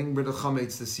and getting rid of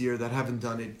chametz this year that haven't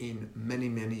done it in many,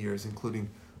 many years, including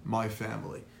my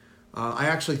family. I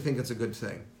actually think it's a good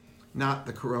thing. Not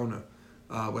the corona,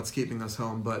 what's keeping us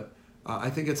home, but I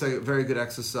think it's a very good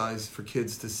exercise for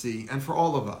kids to see, and for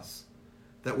all of us,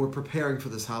 that we're preparing for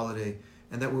this holiday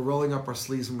and that we're rolling up our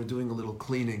sleeves and we're doing a little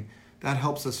cleaning. That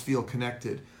helps us feel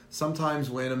connected. Sometimes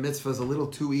when a mitzvah is a little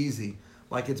too easy,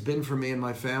 like it's been for me and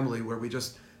my family, where we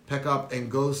just pick up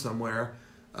and go somewhere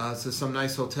to some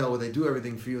nice hotel where they do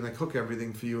everything for you and they cook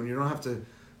everything for you and you don't have to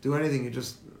do anything, you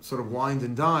just sort of wined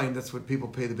and dine. That's what people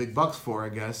pay the big bucks for, I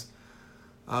guess.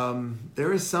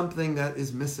 There is something that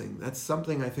is missing. That's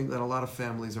something I think that a lot of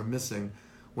families are missing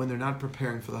when they're not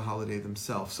preparing for the holiday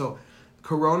themselves. So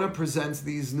Corona presents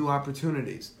these new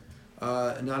opportunities.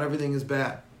 Not everything is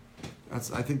bad.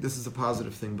 I think this is a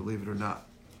positive thing, believe it or not.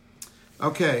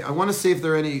 Okay, I want to see if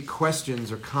there are any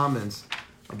questions or comments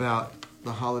about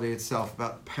the holiday itself,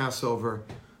 about Passover.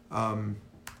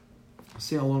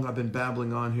 See how long I've been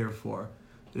babbling on here for.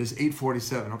 It is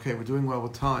 8:47. Okay, we're doing well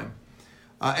with time.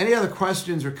 Any other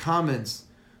questions or comments?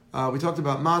 We talked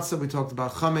about matzah. We talked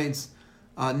about chametz.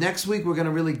 Next week, we're going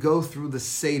to really go through the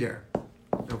Seder.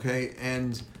 Okay,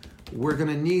 and we're going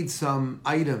to need some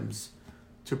items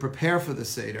to prepare for the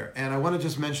Seder. And I want to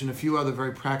just mention a few other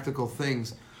very practical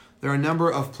things. There are a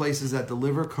number of places that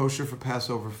deliver kosher for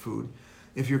Passover food.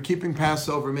 If you're keeping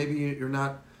Passover, maybe you're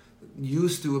not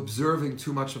used to observing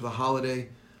too much of the holiday.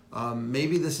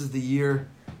 Maybe this is the year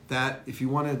that if you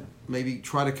want to maybe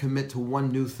try to commit to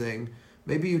one new thing,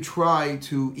 maybe you try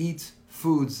to eat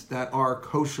foods that are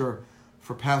kosher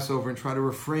for Passover and try to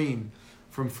refrain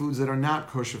from foods that are not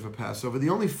kosher for Passover. The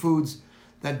only foods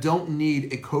that don't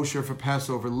need a kosher for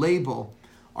Passover label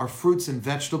are fruits and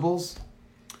vegetables,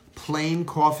 plain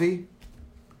coffee,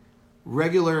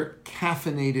 regular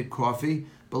caffeinated coffee.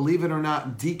 Believe it or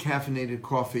not, decaffeinated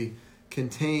coffee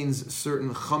contains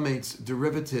certain chametz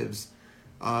derivatives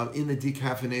in the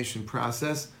decaffeination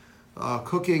process.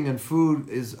 Cooking and food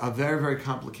is a very, very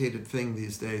complicated thing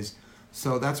these days.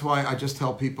 So that's why I just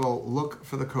tell people, look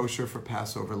for the kosher for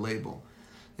Passover label.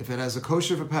 If it has a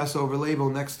kosher for Passover label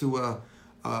next to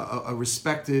a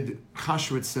respected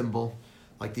kashrut symbol,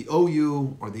 like the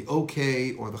OU or the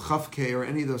OK or the Chaf K or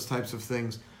any of those types of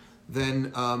things,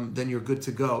 then you're good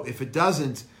to go. If it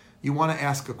doesn't, you want to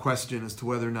ask a question as to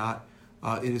whether or not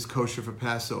it is kosher for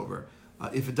Passover.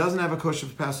 If it doesn't have a kosher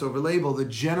for Passover label, the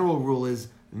general rule is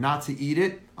not to eat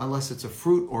it unless it's a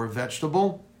fruit or a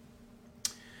vegetable.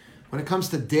 When it comes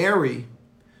to dairy,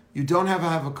 you don't have to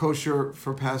have a kosher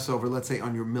for Passover, let's say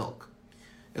on your milk,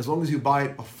 as long as you buy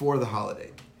it before the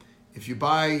holiday. If you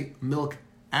buy milk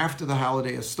after the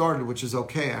holiday has started, which is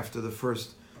okay after the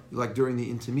first, like during the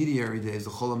intermediary days, the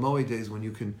Chol HaMoed days when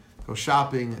you can go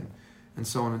shopping and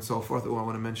so on and so forth. Oh, I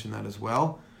want to mention that as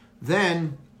well.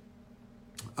 Then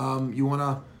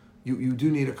you do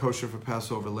need a kosher for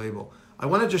Passover label. I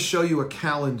want to just show you a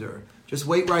calendar. Just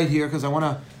wait right here because I want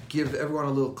to give everyone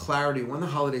a little clarity when the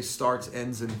holiday starts,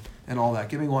 ends, and all that.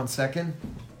 Give me 1 second.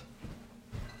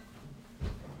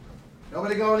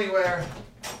 Nobody go anywhere.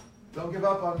 Don't give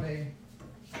up on me.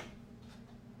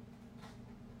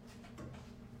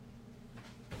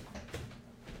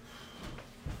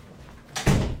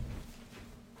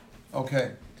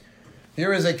 Okay.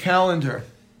 Here is a calendar.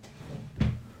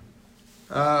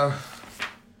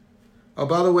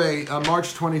 By the way,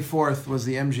 March 24th was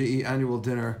the MGE annual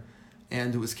dinner,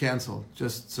 and it was canceled,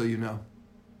 just so you know.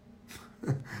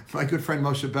 My good friend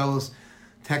Moshe Bellos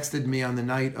texted me on the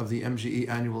night of the MGE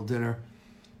annual dinner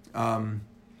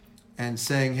and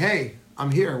saying, hey,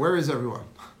 I'm here. Where is everyone?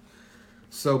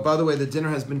 So, by the way, the dinner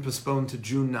has been postponed to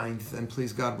June 9th, and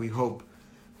please God, we hope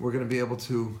we're going to be able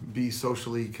to be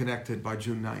socially connected by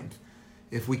June 9th.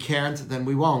 If we can't, then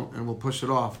we won't, and we'll push it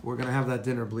off. We're going to have that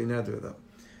dinner, bli neder, though,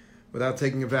 without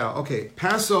taking a vow. Okay,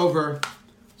 Passover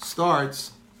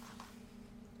starts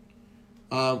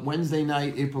Wednesday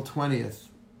night, April 20th.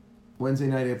 Wednesday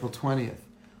night, April 20th.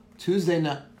 Tuesday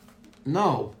night,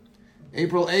 no,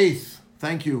 April 8th.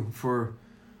 Thank you for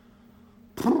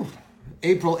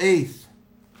April 8th.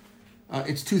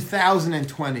 It's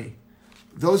 2020.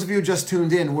 Those of you who just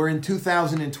tuned in, we're in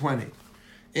 2020.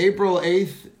 April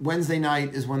 8th, Wednesday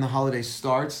night, is when the holiday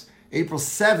starts. April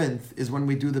 7th is when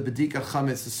we do the B'dika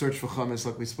Chametz, the search for Chametz,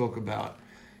 like we spoke about.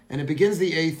 And it begins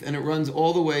the 8th, and it runs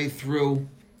all the way through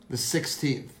the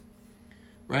 16th,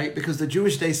 right? Because the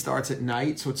Jewish day starts at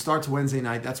night, so it starts Wednesday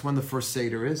night. That's when the first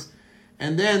Seder is.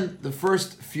 And then the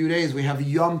first few days, we have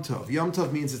Yom Tov. Yom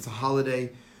Tov means it's a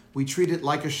holiday. We treat it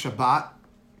like a Shabbat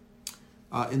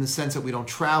in the sense that we don't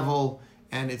travel,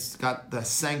 and it's got the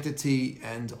sanctity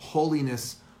and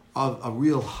holiness of a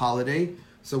real holiday.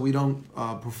 So we don't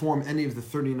perform any of the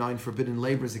 39 forbidden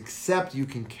labors, except you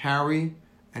can carry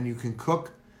and you can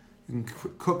cook. You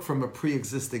can cook from a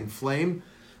pre-existing flame.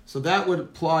 So that would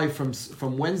apply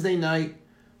from Wednesday night,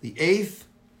 the 8th,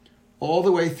 all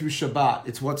the way through Shabbat.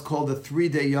 It's what's called a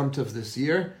 3-day Yom Tov this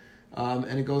year.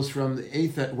 And it goes from the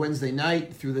 8th at Wednesday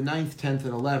night through the 9th, 10th,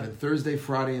 and 11th, Thursday,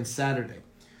 Friday, and Saturday.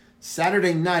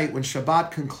 Saturday night, when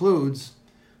Shabbat concludes,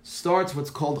 starts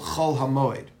what's called Chol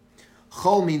HaMoed.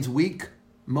 Chol means week,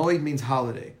 Moed means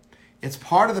holiday. It's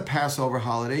part of the Passover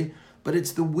holiday, but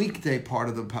it's the weekday part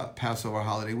of the Passover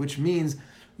holiday, which means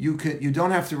you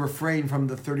don't have to refrain from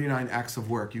the 39 acts of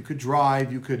work. You could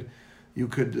drive, you could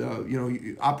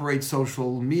operate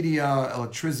social media,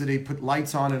 electricity, put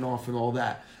lights on and off and all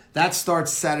that. That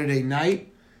starts Saturday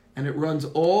night, and it runs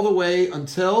all the way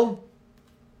until,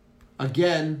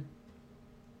 again,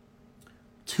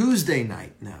 Tuesday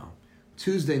night now.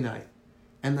 Tuesday night.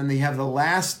 And then they have the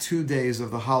last 2 days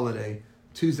of the holiday,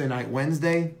 Tuesday night,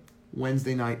 Wednesday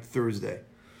night, Thursday.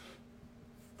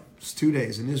 It's 2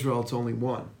 days. In Israel, it's only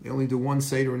one. They only do one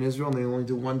Seder in Israel, and they only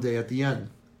do one day at the end.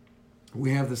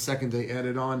 We have the second day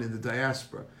added on in the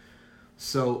diaspora.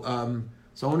 So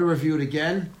I want to review it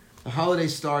again. The holiday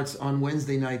starts on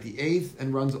Wednesday night, the 8th,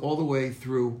 and runs all the way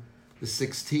through the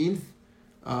 16th.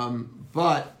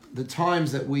 But the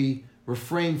times that we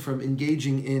refrain from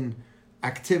engaging in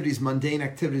activities, mundane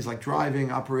activities like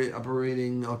driving,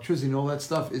 operating electricity, and all that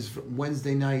stuff is from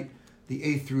Wednesday night, the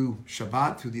 8th through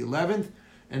Shabbat, through the 11th.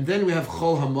 And then we have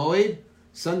Chol HaMoed,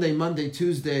 Sunday, Monday, and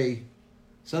Tuesday.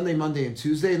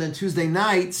 And then Tuesday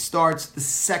night starts the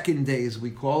second day, as we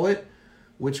call it,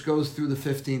 which goes through the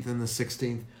 15th and the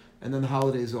 16th. And then the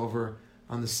holiday is over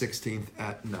on the 16th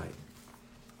at night.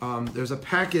 There's a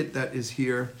packet that is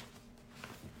here.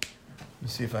 Let me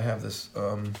see if I have this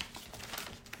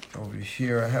over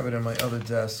here. I have it on my other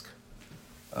desk.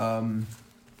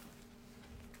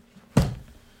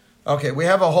 Okay, we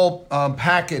have a whole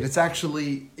packet. It's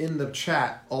actually in the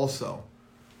chat also.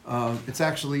 It's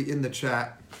actually in the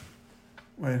chat.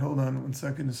 Wait, hold on 1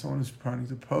 second. Someone is trying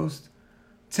to post.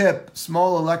 Tip,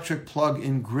 small electric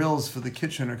plug-in grills for the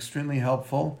kitchen are extremely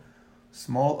helpful.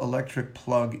 Small electric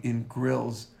plug-in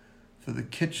grills for the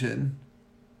kitchen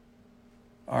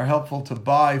are helpful to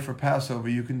buy for Passover.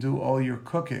 You can do all your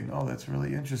cooking. Oh, that's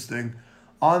really interesting.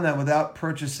 On them without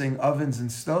purchasing ovens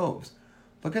and stoves.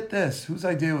 Look at this. Whose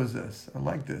idea was this? I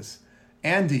like this.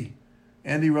 Andy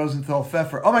Rosenthal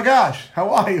Pfeffer. Oh my gosh,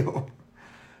 how are you?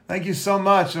 Thank you so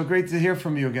much. So great to hear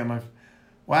from you again.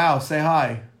 Wow, say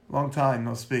hi. Long time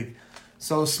no speak.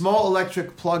 So small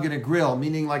electric plug in a grill,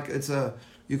 meaning like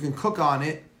you can cook on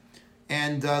it,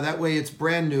 and that way it's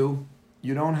brand new.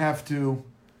 You don't have to.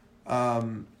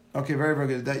 Okay, very, very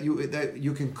good. That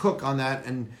you can cook on that,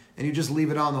 and you just leave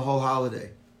it on the whole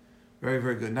holiday. Very,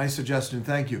 very good. Nice suggestion.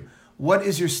 Thank you. What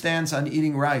is your stance on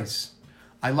eating rice?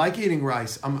 I like eating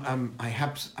rice.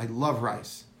 I love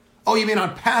rice. Oh, you mean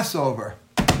on Passover?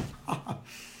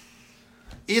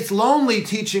 It's lonely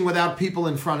teaching without people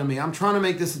in front of me. I'm trying to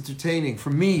make this entertaining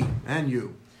for me and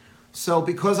you. So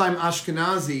because I'm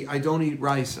Ashkenazi, I don't eat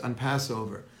rice on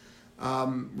Passover.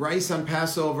 Rice on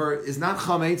Passover is not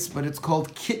chametz, but it's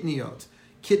called kitniot.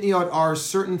 Kitniot are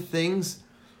certain things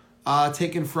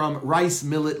taken from rice,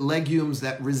 millet, legumes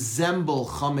that resemble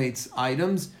chametz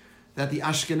items that the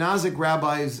Ashkenazic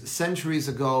rabbis centuries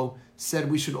ago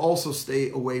said we should also stay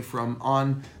away from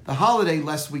on the holiday,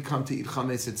 lest we come to eat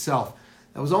chametz itself.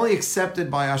 That was only accepted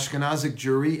by Ashkenazic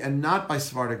Jewry and not by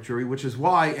Sephardic Jewry, which is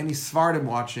why any Sephardim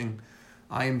watching,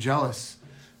 I am jealous,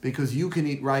 because you can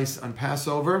eat rice on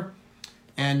Passover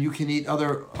and you can eat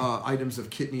other items of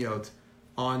kitniot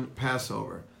on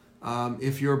Passover.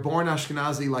 If you're born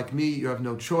Ashkenazi like me, you have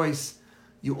no choice.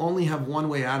 You only have one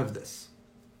way out of this.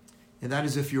 And that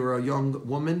is if you're a young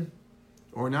woman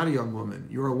or not a young woman.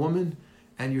 You're a woman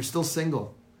and you're still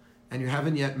single and you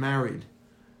haven't yet married.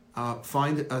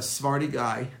 Find a Sephardi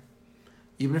guy,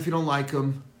 even if you don't like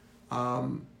him,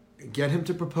 get him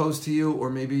to propose to you, or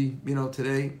maybe,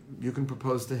 today you can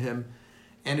propose to him.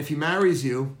 And if he marries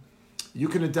you, you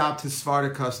can adopt his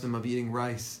Sephardic custom of eating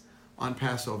rice on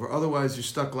Passover. Otherwise, you're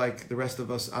stuck like the rest of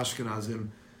us Ashkenazim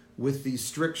with the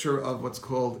stricture of what's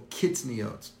called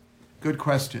kitniot. Good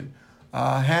question.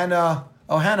 Hannah,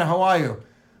 how are you?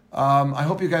 I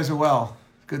hope you guys are well.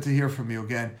 Good to hear from you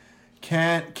again.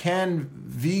 Can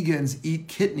vegans eat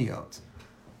kitniot?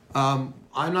 I'm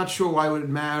not sure why it would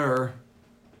matter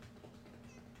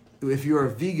if you're a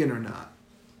vegan or not.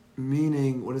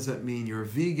 Meaning, what does that mean? You're a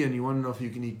vegan, you want to know if you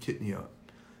can eat kitniot.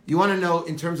 You want to know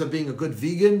in terms of being a good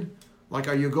vegan? Like,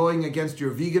 are you going against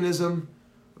your veganism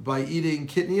by eating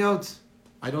kitniot?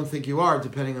 I don't think you are,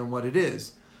 depending on what it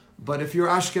is. But if you're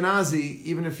Ashkenazi,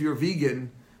 even if you're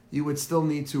vegan, you would still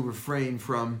need to refrain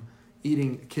from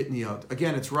eating kitniot.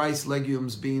 Again, it's rice,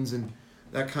 legumes, beans, and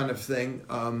that kind of thing.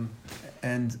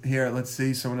 And here, let's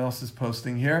see, someone else is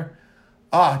posting here.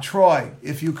 Troy,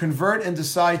 if you convert and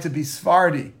decide to be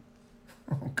Sephardi.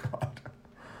 Oh, God.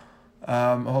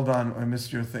 Hold on, I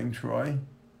missed your thing, Troy.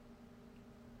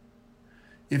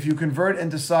 If you convert and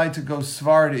decide to go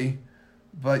Sephardi,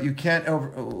 but you can't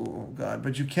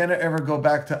but you can't ever go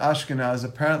back to Ashkenaz,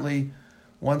 apparently,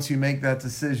 once you make that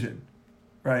decision.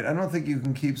 Right, I don't think you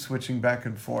can keep switching back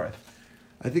and forth.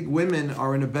 I think women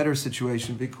are in a better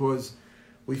situation because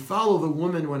we follow the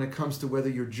woman when it comes to whether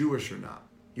you're Jewish or not.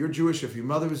 You're Jewish if your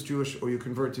mother is Jewish or you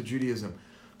convert to Judaism.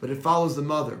 But it follows the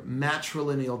mother,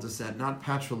 matrilineal descent, not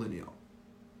patrilineal.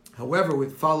 However,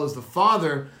 it follows the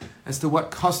father as to what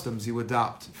customs you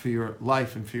adopt for your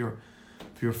life and for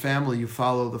your family. You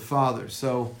follow the father.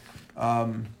 So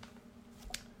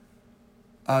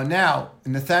Now,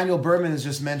 Nathaniel Berman is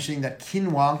just mentioning that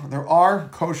quinoa, there are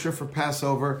kosher for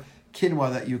Passover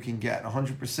quinoa that you can get,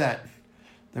 100%.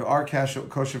 There are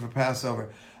kosher for Passover.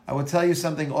 I will tell you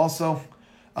something also.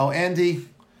 Andy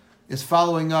is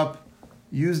following up.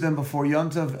 Use them before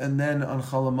Yontav, and then on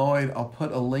Chol HaMoed, I'll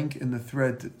put a link in the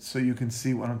thread so you can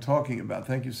see what I'm talking about.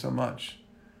 Thank you so much,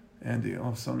 Andy.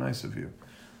 Oh, so nice of you.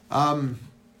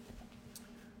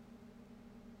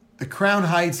 The Crown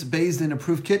Heights Based in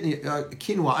approved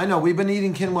quinoa. I know, we've been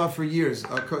eating quinoa for years.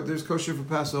 There's kosher for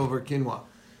Passover quinoa.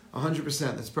 100%.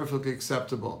 That's perfectly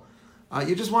acceptable.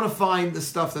 You just want to find the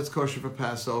stuff that's kosher for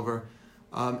Passover.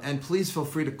 And please feel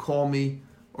free to call me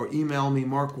or email me,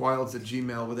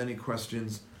 markwilds@gmail, with any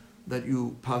questions that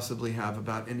you possibly have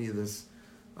about any of this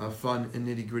fun and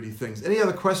nitty-gritty things. Any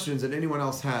other questions that anyone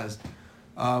else has?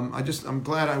 I'm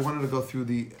glad I wanted to go through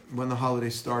when the holiday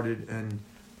started and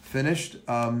finished.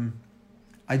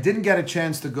 I didn't get a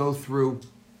chance to go through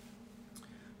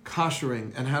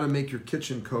koshering and how to make your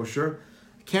kitchen kosher.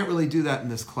 I can't really do that in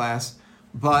this class,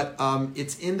 but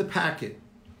it's in the packet.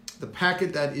 The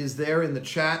packet that is there in the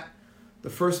chat. The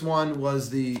first one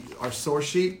was our source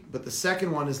sheet, but the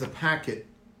second one is the packet.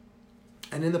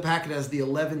 And in the packet has the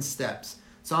 11 steps.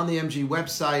 It's on the MG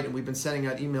website, and we've been sending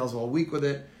out emails all week with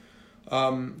it.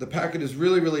 The packet is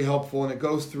really, really helpful, and it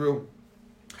goes through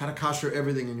how to kosher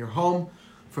everything in your home,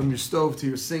 from your stove to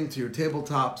your sink to your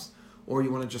tabletops, or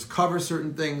you want to just cover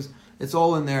certain things. It's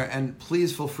all in there, and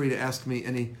please feel free to ask me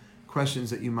any questions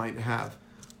that you might have.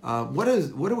 What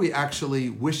do we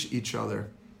actually wish each other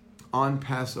on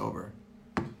Passover?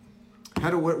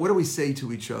 What do we say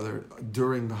to each other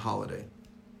during the holiday?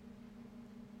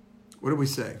 What do we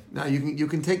say? Now you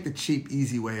can take the cheap,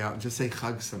 easy way out and just say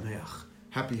Chag Sameach,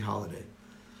 happy holiday,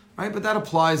 right? But that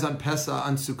applies on Pesach,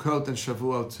 on Sukkot, and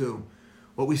Shavuot too.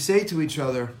 What we say to each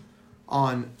other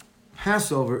on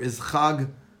Passover is Chag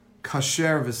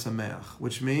Kasher V'Sameach,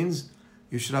 which means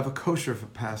you should have a kosher for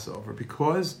Passover,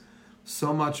 because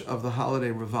so much of the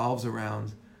holiday revolves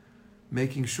around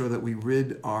making sure that we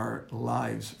rid our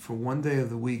lives. For one day of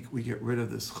the week, we get rid of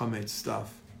this chametz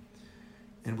stuff,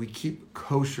 and we keep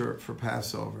kosher for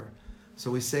Passover.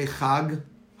 So we say Chag,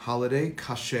 holiday,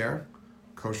 kasher,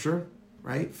 kosher,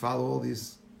 right? Follow all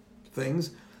these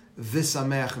things.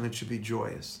 V'Sameach, and it should be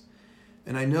joyous.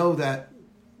 And I know that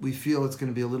we feel it's going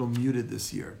to be a little muted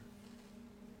this year,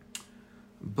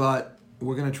 but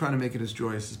we're going to try to make it as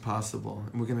joyous as possible.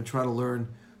 And we're going to try to learn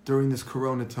during this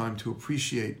Corona time to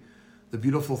appreciate the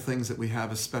beautiful things that we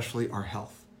have, especially our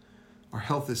health. Our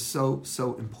health is so,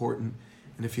 so important.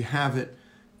 And if you have it,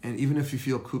 and even if you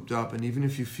feel cooped up, and even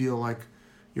if you feel like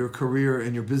your career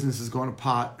and your business is going to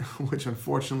pot, which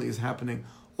unfortunately is happening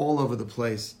all over the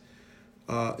place,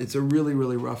 it's a really,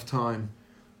 really rough time.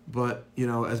 But,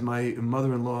 as my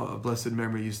mother-in-law of blessed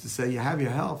memory used to say, you have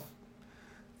your health.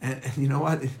 And you know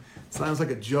what? It sounds like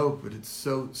a joke, but it's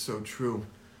so, so true.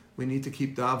 We need to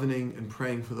keep davening and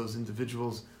praying for those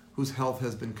individuals whose health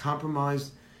has been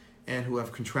compromised and who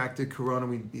have contracted corona.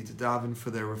 We need to daven for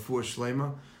their refuah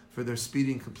shlema, for their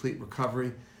speedy and complete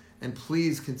recovery. And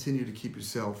please continue to keep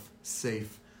yourself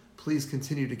safe. Please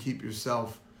continue to keep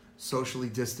yourself socially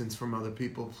distanced from other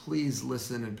people. Please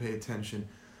listen and pay attention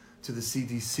to the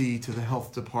CDC, to the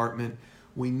health department.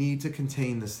 We need to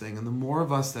contain this thing. And the more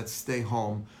of us that stay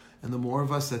home, and the more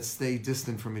of us that stay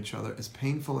distant from each other, as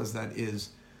painful as that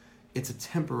is, it's a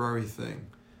temporary thing.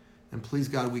 And please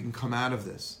God, we can come out of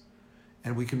this,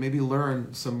 and we can maybe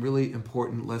learn some really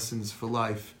important lessons for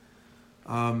life.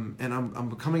 And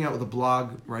I'm coming out with a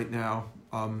blog right now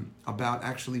about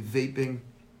actually vaping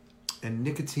and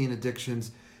nicotine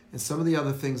addictions and some of the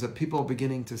other things that people are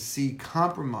beginning to see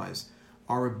compromise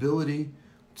our ability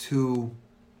to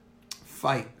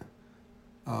fight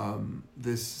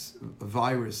this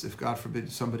virus, if God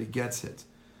forbid somebody gets it.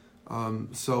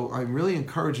 So I'm really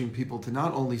encouraging people to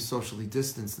not only socially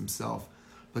distance themselves,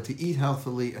 but to eat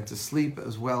healthily and to sleep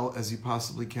as well as you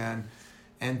possibly can,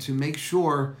 and to make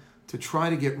sure to try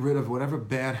to get rid of whatever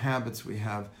bad habits we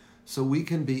have so we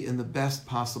can be in the best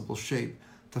possible shape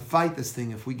to fight this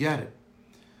thing if we get it.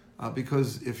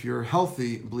 Because if you're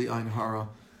healthy, bli ein hara,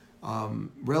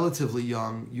 relatively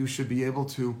young, you should be able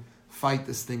to fight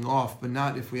this thing off, but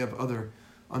not if we have other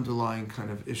underlying kind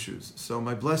of issues. So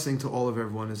my blessing to all of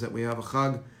everyone is that we have a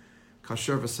Chag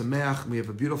Kasher V'Sameach. We have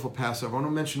a beautiful Passover. I want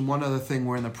to mention one other thing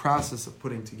we're in the process of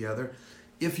putting together.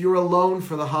 If you're alone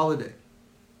for the holiday,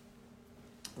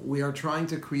 we are trying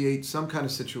to create some kind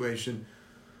of situation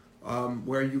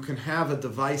where you can have a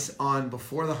device on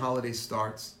before the holiday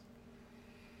starts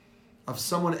of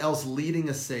someone else leading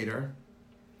a Seder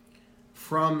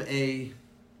from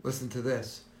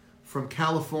from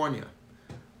California,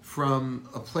 from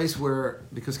a place where,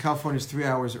 because California is 3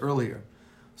 hours earlier.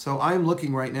 So I'm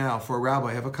looking right now for a rabbi.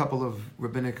 I have a couple of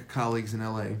rabbinic colleagues in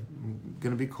LA. I'm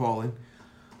going to be calling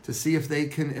to see if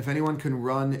anyone can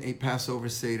run a Passover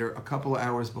Seder a couple of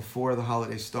hours before the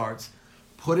holiday starts.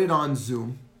 Put it on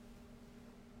Zoom.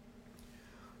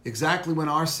 Exactly when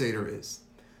our Seder is.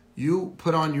 You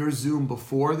put on your Zoom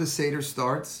before the Seder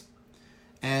starts,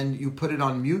 and you put it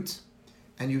on mute,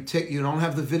 and you don't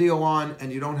have the video on,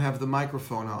 and you don't have the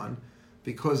microphone on,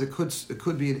 because it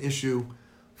could be an issue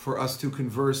for us to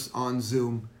converse on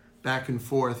Zoom back and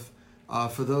forth.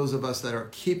 For those of us that are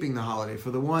keeping the holiday,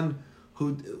 for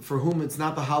whom it's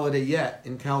not the holiday yet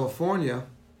in California,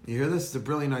 you hear this? It's a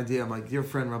brilliant idea. My dear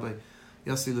friend Rabbi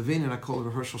Yossi Levine, and I called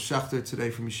Rav Hershel Schachter today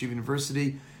from Yeshiva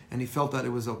University, and he felt that it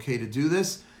was okay to do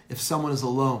this if someone is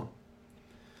alone.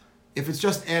 If it's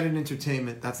just added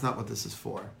entertainment, that's not what this is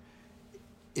for.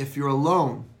 If you're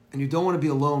alone, and you don't want to be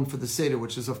alone for the Seder,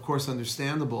 which is of course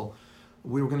understandable,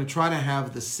 we were going to try to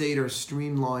have the Seder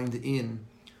streamlined in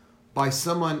by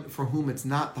someone for whom it's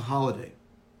not the holiday.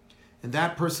 And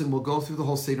that person will go through the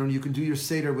whole Seder, and you can do your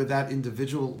Seder with that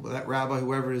individual, with that rabbi,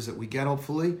 whoever it is that we get,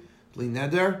 hopefully, Bli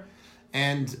Neder.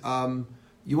 And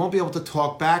you won't be able to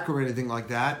talk back or anything like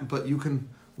that, but you can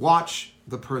watch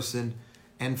the person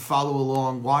and follow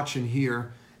along, watch and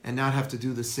hear, and not have to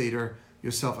do the Seder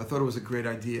yourself. I thought it was a great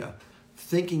idea.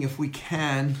 Thinking if we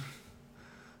can,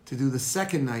 to do the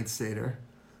second night Seder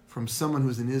from someone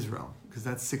who's in Israel, because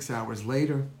that's 6 hours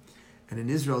later, and in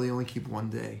Israel they only keep 1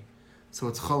 day. So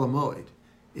it's Chol HaMoed.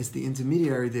 It's the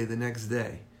intermediary day the next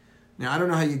day. Now, I don't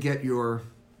know how you get your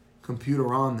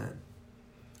computer on then.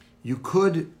 You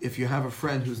could, if you have a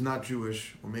friend who's not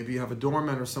Jewish, or maybe you have a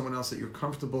doorman or someone else that you're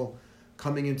comfortable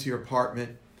coming into your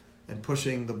apartment and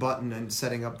pushing the button and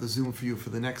setting up the Zoom for you for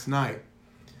the next night.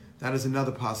 That is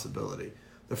another possibility.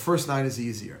 The first night is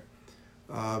easier.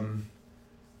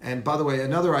 And by the way,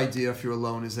 another idea if you're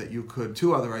alone is that you could,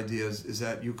 two other ideas, is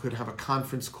that you could have a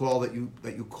conference call that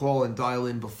you call and dial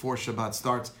in before Shabbat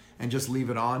starts and just leave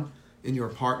it on in your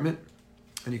apartment,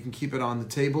 and you can keep it on the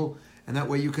table, and that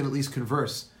way you can at least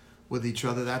converse with each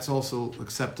other. That's also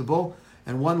acceptable.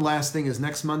 And one last thing is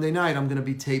next Monday night I'm going to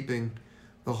be taping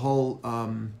the whole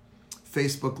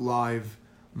Facebook Live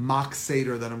mock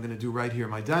Seder that I'm going to do right here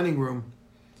in my dining room,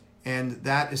 and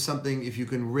that is something if you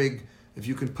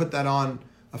can put that on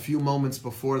a few moments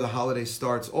before the holiday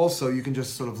starts. Also, you can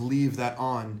just sort of leave that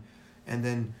on and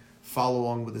then follow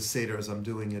along with the Seder as I'm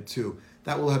doing it too.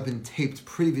 That will have been taped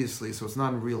previously, so it's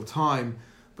not in real time,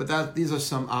 but these are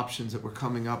some options that we're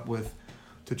coming up with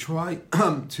to try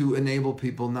to enable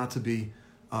people not to be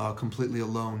completely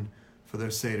alone for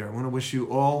their Seder. I want to wish you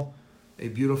all a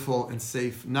beautiful and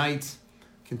safe night.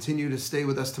 Continue to stay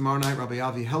with us tomorrow night. Rabbi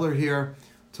Avi Heller here.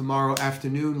 Tomorrow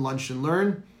afternoon, Lunch and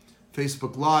Learn,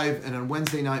 Facebook Live, and on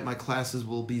Wednesday night my classes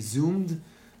will be Zoomed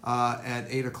at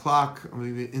 8 o'clock. I'm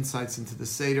going to give insights into the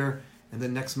Seder, and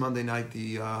then next Monday night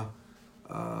the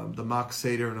mock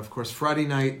Seder, and of course Friday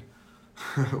night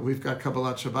we've got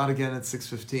Kabbalat Shabbat again at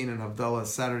 6:15 and Havdalah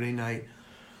Saturday night.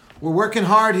 We're working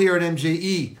hard here at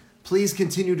MJE. Please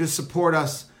continue to support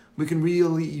us. We can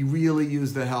really, really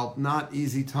use the help. Not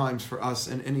easy times for us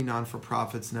and any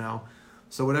non-for-profits now.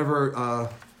 So whatever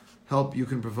help you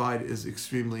can provide is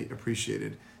extremely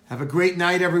appreciated. Have a great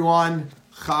night, everyone.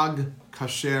 Chag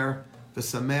Kasher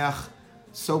V'Sameach.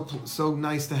 So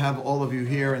nice to have all of you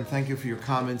here, and thank you for your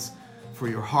comments, for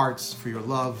your hearts, for your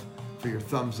love, for your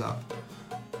thumbs up.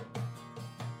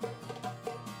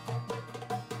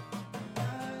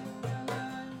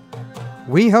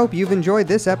 We hope you've enjoyed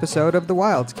this episode of the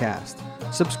Wilds Cast.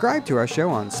 Subscribe to our show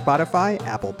on Spotify,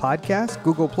 Apple Podcasts,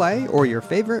 Google Play, or your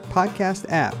favorite podcast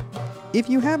app. If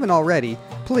you haven't already,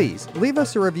 please leave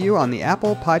us a review on the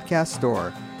Apple Podcast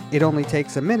Store. It only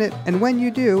takes a minute, and when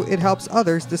you do, it helps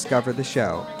others discover the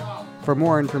show. For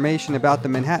more information about the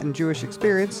Manhattan Jewish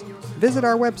Experience, visit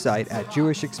our website at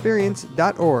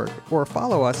jewishexperience.org or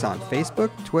follow us on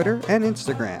Facebook, Twitter, and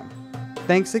Instagram.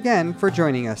 Thanks again for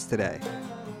joining us today.